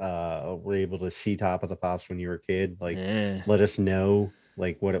were able to see Top of the Pops when you were a kid, like let us know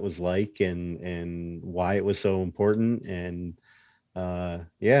like what it was like and why it was so important, and I'd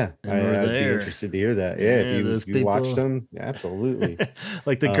be interested to hear that. If you watched them, absolutely.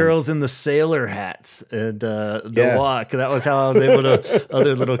 Like the girls in the sailor hats and the walk, that was how I was able to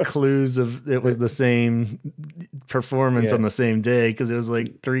other little clues of it was the same performance on the same day, because it was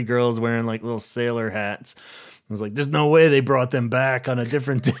like 3 girls wearing like little sailor hats. I was like, there's no way they brought them back on a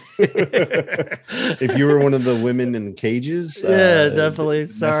different day. If you were one of the women in cages, definitely.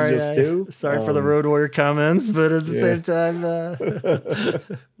 Sorry for the Road Warrior comments, but at the same time,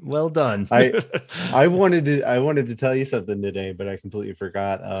 well done. I wanted to tell you something today, but I completely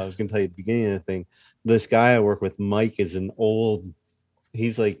forgot. I was going to tell you at the beginning of the thing. This guy I work with, Mike, is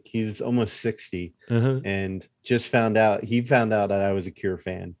he's almost 60, and just found out that I was a Cure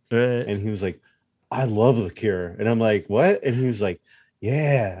fan, and he was like, I love The Cure. And I'm like, what? And he was like,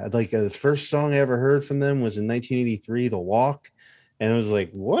 yeah, like the first song I ever heard from them was in 1983, The Walk. And I was like,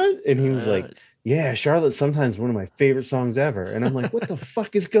 what? And he was like, yeah, Charlotte Sometimes, one of my favorite songs ever. And I'm like, what the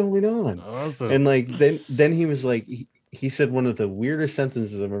fuck is going on? Awesome. And like, then he was like, he said one of the weirdest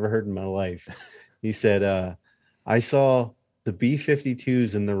sentences I've ever heard in my life. He said, I saw the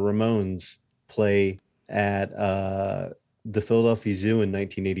B-52s and the Ramones play at the Philadelphia Zoo in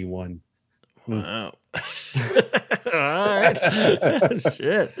 1981. Wow. All right.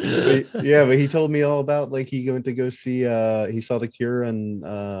 Shit. But he told me all about, like, he went to go see he saw The Cure and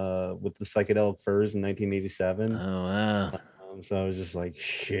with the Psychedelic Furs in 1987. Oh wow. So I was just like,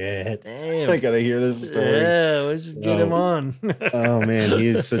 shit. Damn. I gotta hear this story. Yeah, we should get him on. Oh man, he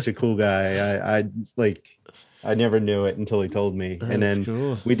is such a cool guy. I never knew it until he told me. That's and then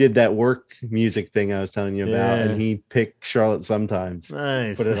cool. We did that work music thing I was telling you about, and he picked Charlotte Sometimes.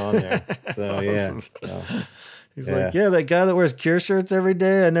 Nice. Put it on there. So awesome. So, he's like, that guy that wears Cure shirts every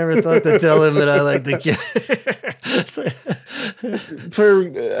day. I never thought to tell him that I like the Cure.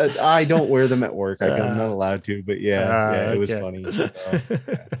 I don't wear them at work. I'm not allowed to, but it was funny.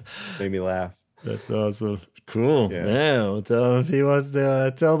 Made me laugh. That's awesome. Cool. Yeah, we'll tell him if he wants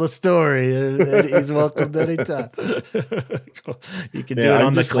to tell the story. He's welcome anytime. Cool. You can do it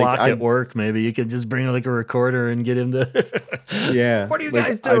on the clock at work. Maybe you could just bring like a recorder and get him to. What are you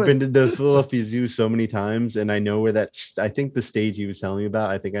guys doing? I've been to the Philadelphia Zoo so many times, and I know where I think the stage he was telling me about,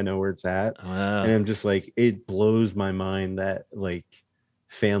 I think I know where it's at. Wow. And I'm just like, it blows my mind that like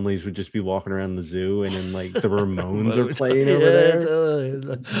families would just be walking around the zoo and then like the Ramones are playing over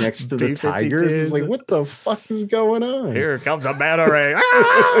there next to the tigers. It's like, what the fuck is going on? Here comes a manta ray.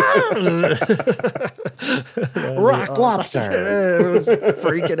 Rock lobster. Everyone's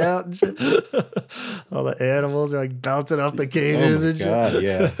freaking out and shit. All the animals are like bouncing off the cages and shit.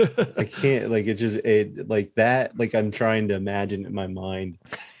 Yeah. I can't, like, like that, like I'm trying to imagine in my mind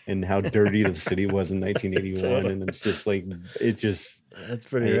and how dirty the city was in 1981. And it's just like, that's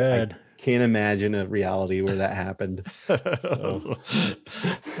pretty rad. I can't imagine a reality where that happened. So.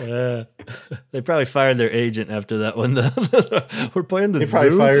 They probably fired their agent after that one. We're playing the zoo. They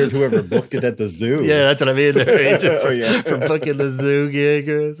probably fired whoever booked it at the zoo. Yeah, that's what I mean. Their agent for booking the zoo gig.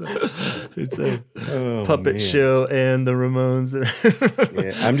 It's a puppet show and the Ramones.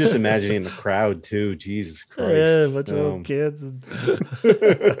 I'm just imagining the crowd too. Jesus Christ. Yeah, a bunch of little kids. And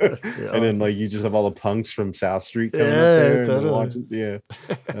then like you just have all the punks from South Street coming up there totally. And watching. Yeah.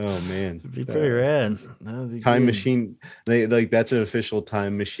 Oh man. It'd be pretty rad. Time machine. They like that's an official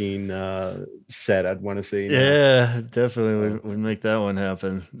time machine set. I'd want to say. Yeah, definitely would make that one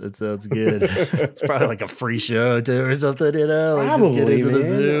happen. That sounds good. It's probably like a free show too or something. Like probably, just get into the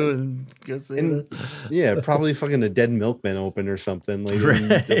zoo and go see that. Yeah, probably fucking the Dead Milkmen open or something. Like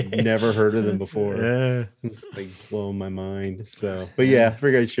I've never heard of them before. Yeah, it's like blowing my mind. So, but yeah, I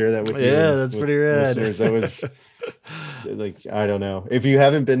figured I'd share that with you. Yeah, that's pretty rad. That was. Like, I don't know. If you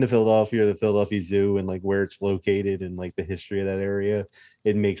haven't been to Philadelphia or the Philadelphia Zoo and like where it's located and like the history of that area,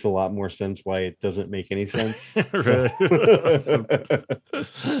 it makes a lot more sense why it doesn't make any sense. Awesome.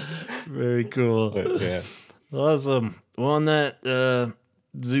 Very cool. But, yeah. Awesome. Well, on that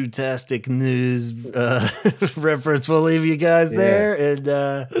Zootastic news reference, we'll leave you guys there.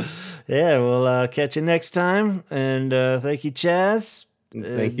 And we'll catch you next time. And thank you, Chaz.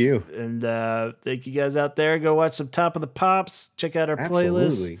 Thank you. And thank you guys out there. Go watch some Top of the Pops. Check out our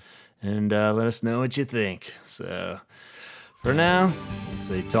playlist. And let us know what you think. So for now, we'll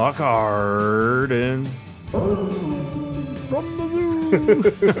say talk hard and from the zoo.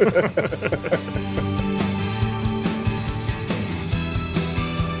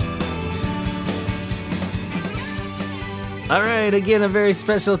 All right, again, a very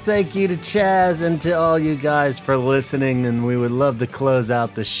special thank you to Chaz and to all you guys for listening, and we would love to close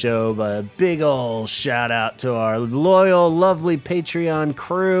out the show by a big ol' shout out to our loyal, lovely Patreon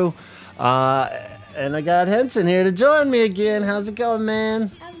crew. And I got Henson here to join me again. How's it going, man?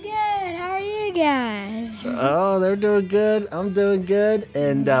 I'm good. How are you guys? Oh, they're doing good. I'm doing good.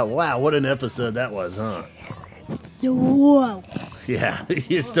 And wow, what an episode that was, huh? Whoa. Yeah,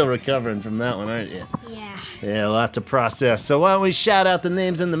 you're still recovering from that one, aren't you? Yeah. Yeah, a lot to process. So why don't we shout out the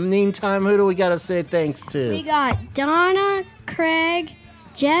names in the meantime? Who do we got to say thanks to? We got Donna, Craig,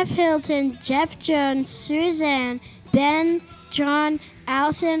 Jeff Hilton, Jeff Jones, Suzanne, Ben, John,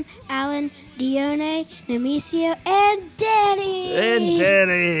 Allison, Alan, Dione, Nemesio, and Danny. And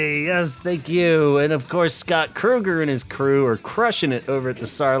Danny, yes, thank you. And of course, Scott Kruger and his crew are crushing it over at the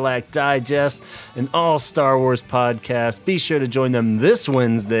Sarlacc Digest, an all Star Wars podcast. Be sure to join them this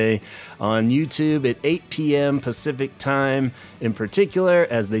Wednesday on YouTube at 8 p.m. Pacific time, in particular,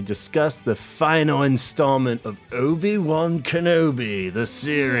 as they discuss the final installment of Obi-Wan Kenobi, the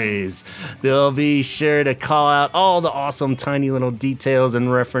series. They'll be sure to call out all the awesome tiny little details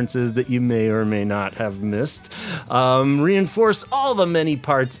and references that you may or may not have missed, reinforce all the many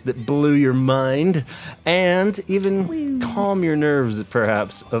parts that blew your mind, and even calm your nerves,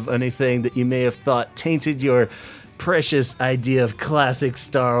 perhaps, of anything that you may have thought tainted your precious idea of classic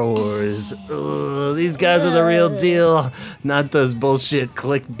Star Wars. Ugh, these guys are the real deal, not those bullshit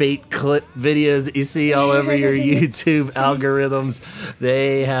clickbait clip videos that you see all over your YouTube algorithms.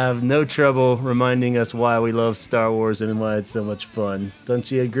 They have no trouble reminding us why we love Star Wars and why it's so much fun. Don't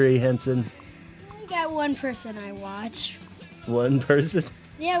you agree, Henson? I got one person I watch. One person?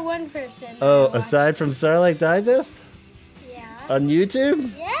 Yeah, one person. Oh, aside from Sarlacc Digest? Yeah. On YouTube?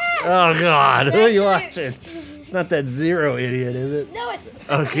 Yeah. Oh, God. Who are you That's watching? It's not that Zero idiot, is it? No, it's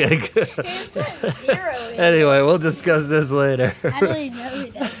not. Okay, good. It's not Zero. Anyway, we'll discuss this later. I don't even know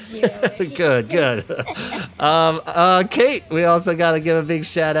who that Zero is. Good. Kate, we also got to give a big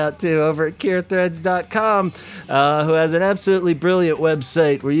shout out to over at CureThreads.com, who has an absolutely brilliant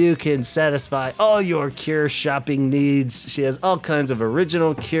website where you can satisfy all your Cure shopping needs. She has all kinds of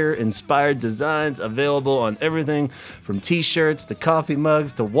original Cure-inspired designs available on everything from t-shirts to coffee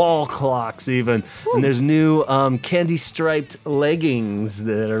mugs to wall clocks even. Ooh. And there's new candy-striped leggings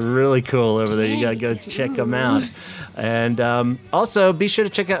that are really cool over there. You got to go check them out. And also, be sure to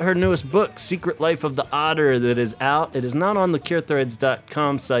check out her newest book, Secret Life of the Otter, that is out. It is not on the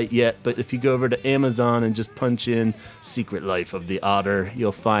CureThreads.com site yet, but if you go over to Amazon and just punch in Secret Life of the Otter,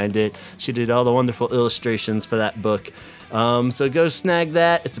 you'll find it. She did all the wonderful illustrations for that book. So go snag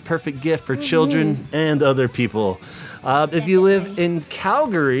that. It's a perfect gift for children and other people. If you live in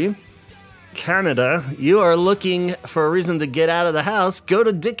Calgary, Canada, you are looking for a reason to get out of the house, go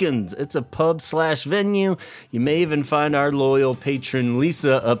to Dickens. It's a pub/venue. You may even find our loyal patron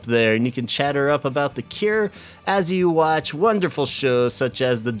Lisa up there, and you can chat her up about the Cure as you watch wonderful shows such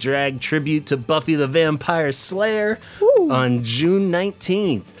as the drag tribute to Buffy the Vampire Slayer on June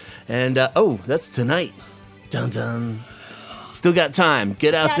 19th. And that's tonight. Dun dun. Still got time.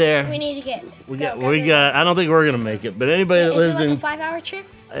 Get out there. We need to get. We got. I don't think we're gonna make it, but anybody that lives in a 5-hour trip.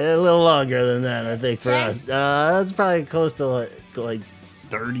 A little longer than that, I think, for us. That's probably close to like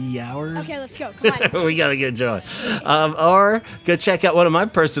 30 hours. Okay, let's go. Come on. We got to get going. Or go check out one of my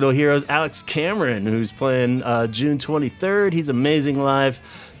personal heroes, Alex Cameron, who's playing June 23rd. He's amazing live.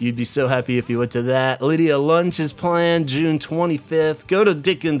 You'd be so happy if you went to that. Lydia Lunch is planned June 25th. Go to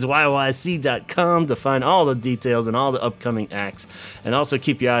dickensyyc.com to find all the details and all the upcoming acts. And also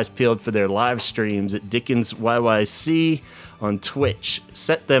keep your eyes peeled for their live streams at Dickens YYC on Twitch.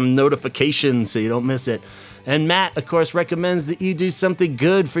 Set them notifications so you don't miss it. And Matt, of course, recommends that you do something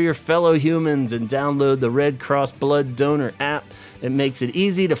good for your fellow humans and download the Red Cross Blood Donor app. It makes it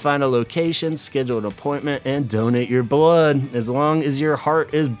easy to find a location, schedule an appointment, and donate your blood. As long as your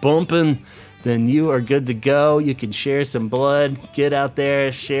heart is bumping, then you are good to go. You can share some blood. Get out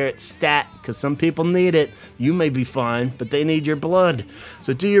there, share it stat, because some people need it. You may be fine, but they need your blood.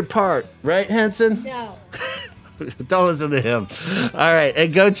 So do your part. Right, Henson? No. Don't listen to him. All right,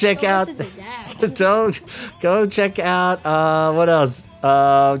 and go check out. Go check out. What else?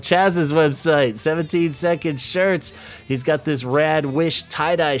 Chaz's website, 17 Second Shirts. He's got this rad Wish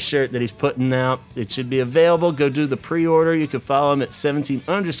tie-dye shirt that he's putting out. It should be available. Go do the pre-order. You can follow him at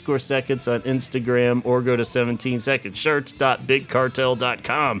 17_seconds on Instagram, or go to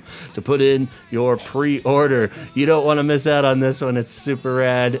 17secondshirts.bigcartel.com to put in your pre-order. You don't want to miss out on this one. It's super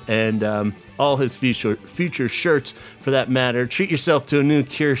rad, and all his future shirts, for that matter. Treat yourself to a new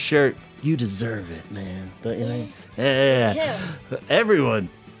Cure shirt. You deserve it, man. Don't you think? Yeah. Everyone.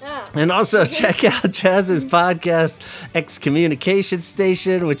 Oh. And also check out Chaz's podcast, Excommunication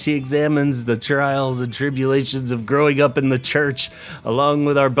Station, which he examines the trials and tribulations of growing up in the church, along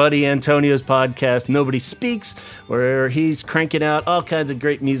with our buddy Antonio's podcast, Nobody Speaks, where he's cranking out all kinds of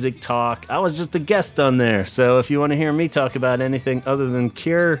great music talk. I was just a guest on there, so if you want to hear me talk about anything other than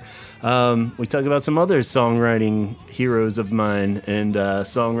Cure, we talk about some other songwriting heroes of mine and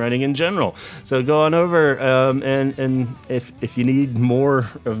songwriting in general. So go on over, and if you need more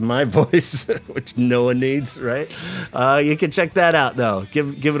of my voice, which no one needs, right? You can check that out though.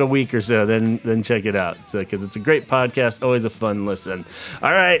 Give it a week or so, then check it out. So because it's a great podcast, always a fun listen.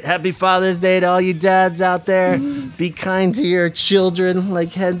 All right, happy Father's Day to all you dads out there. Be kind to your children,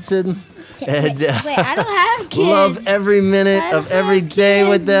 like Henson. And wait, I don't have kids. Love every minute of every day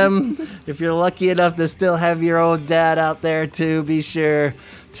with them. If you're lucky enough to still have your old dad out there too, be sure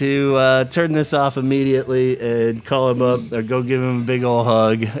to turn this off immediately and call him up, or go give him a big old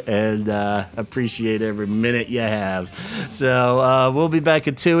hug, and appreciate every minute you have. So we'll be back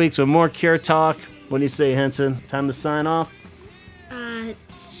in 2 weeks with more Cure talk. What do you say, Henson? Time to sign off?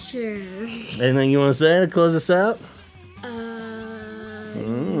 Sure. Anything you want to say to close us out?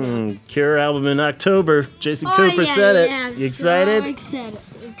 Cure album in October. Jason Cooper said it. Yeah, you excited? So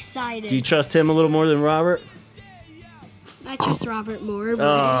excited. Do you trust him a little more than Robert? I trust Robert more,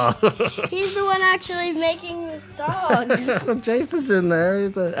 but he's the one actually making the songs. Jason's in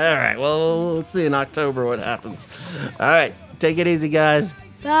there. All right, well, let's see in October what happens. All right, take it easy, guys.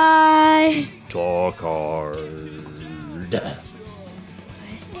 Bye. Talk hard. That's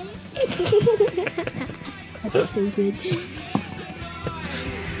stupid.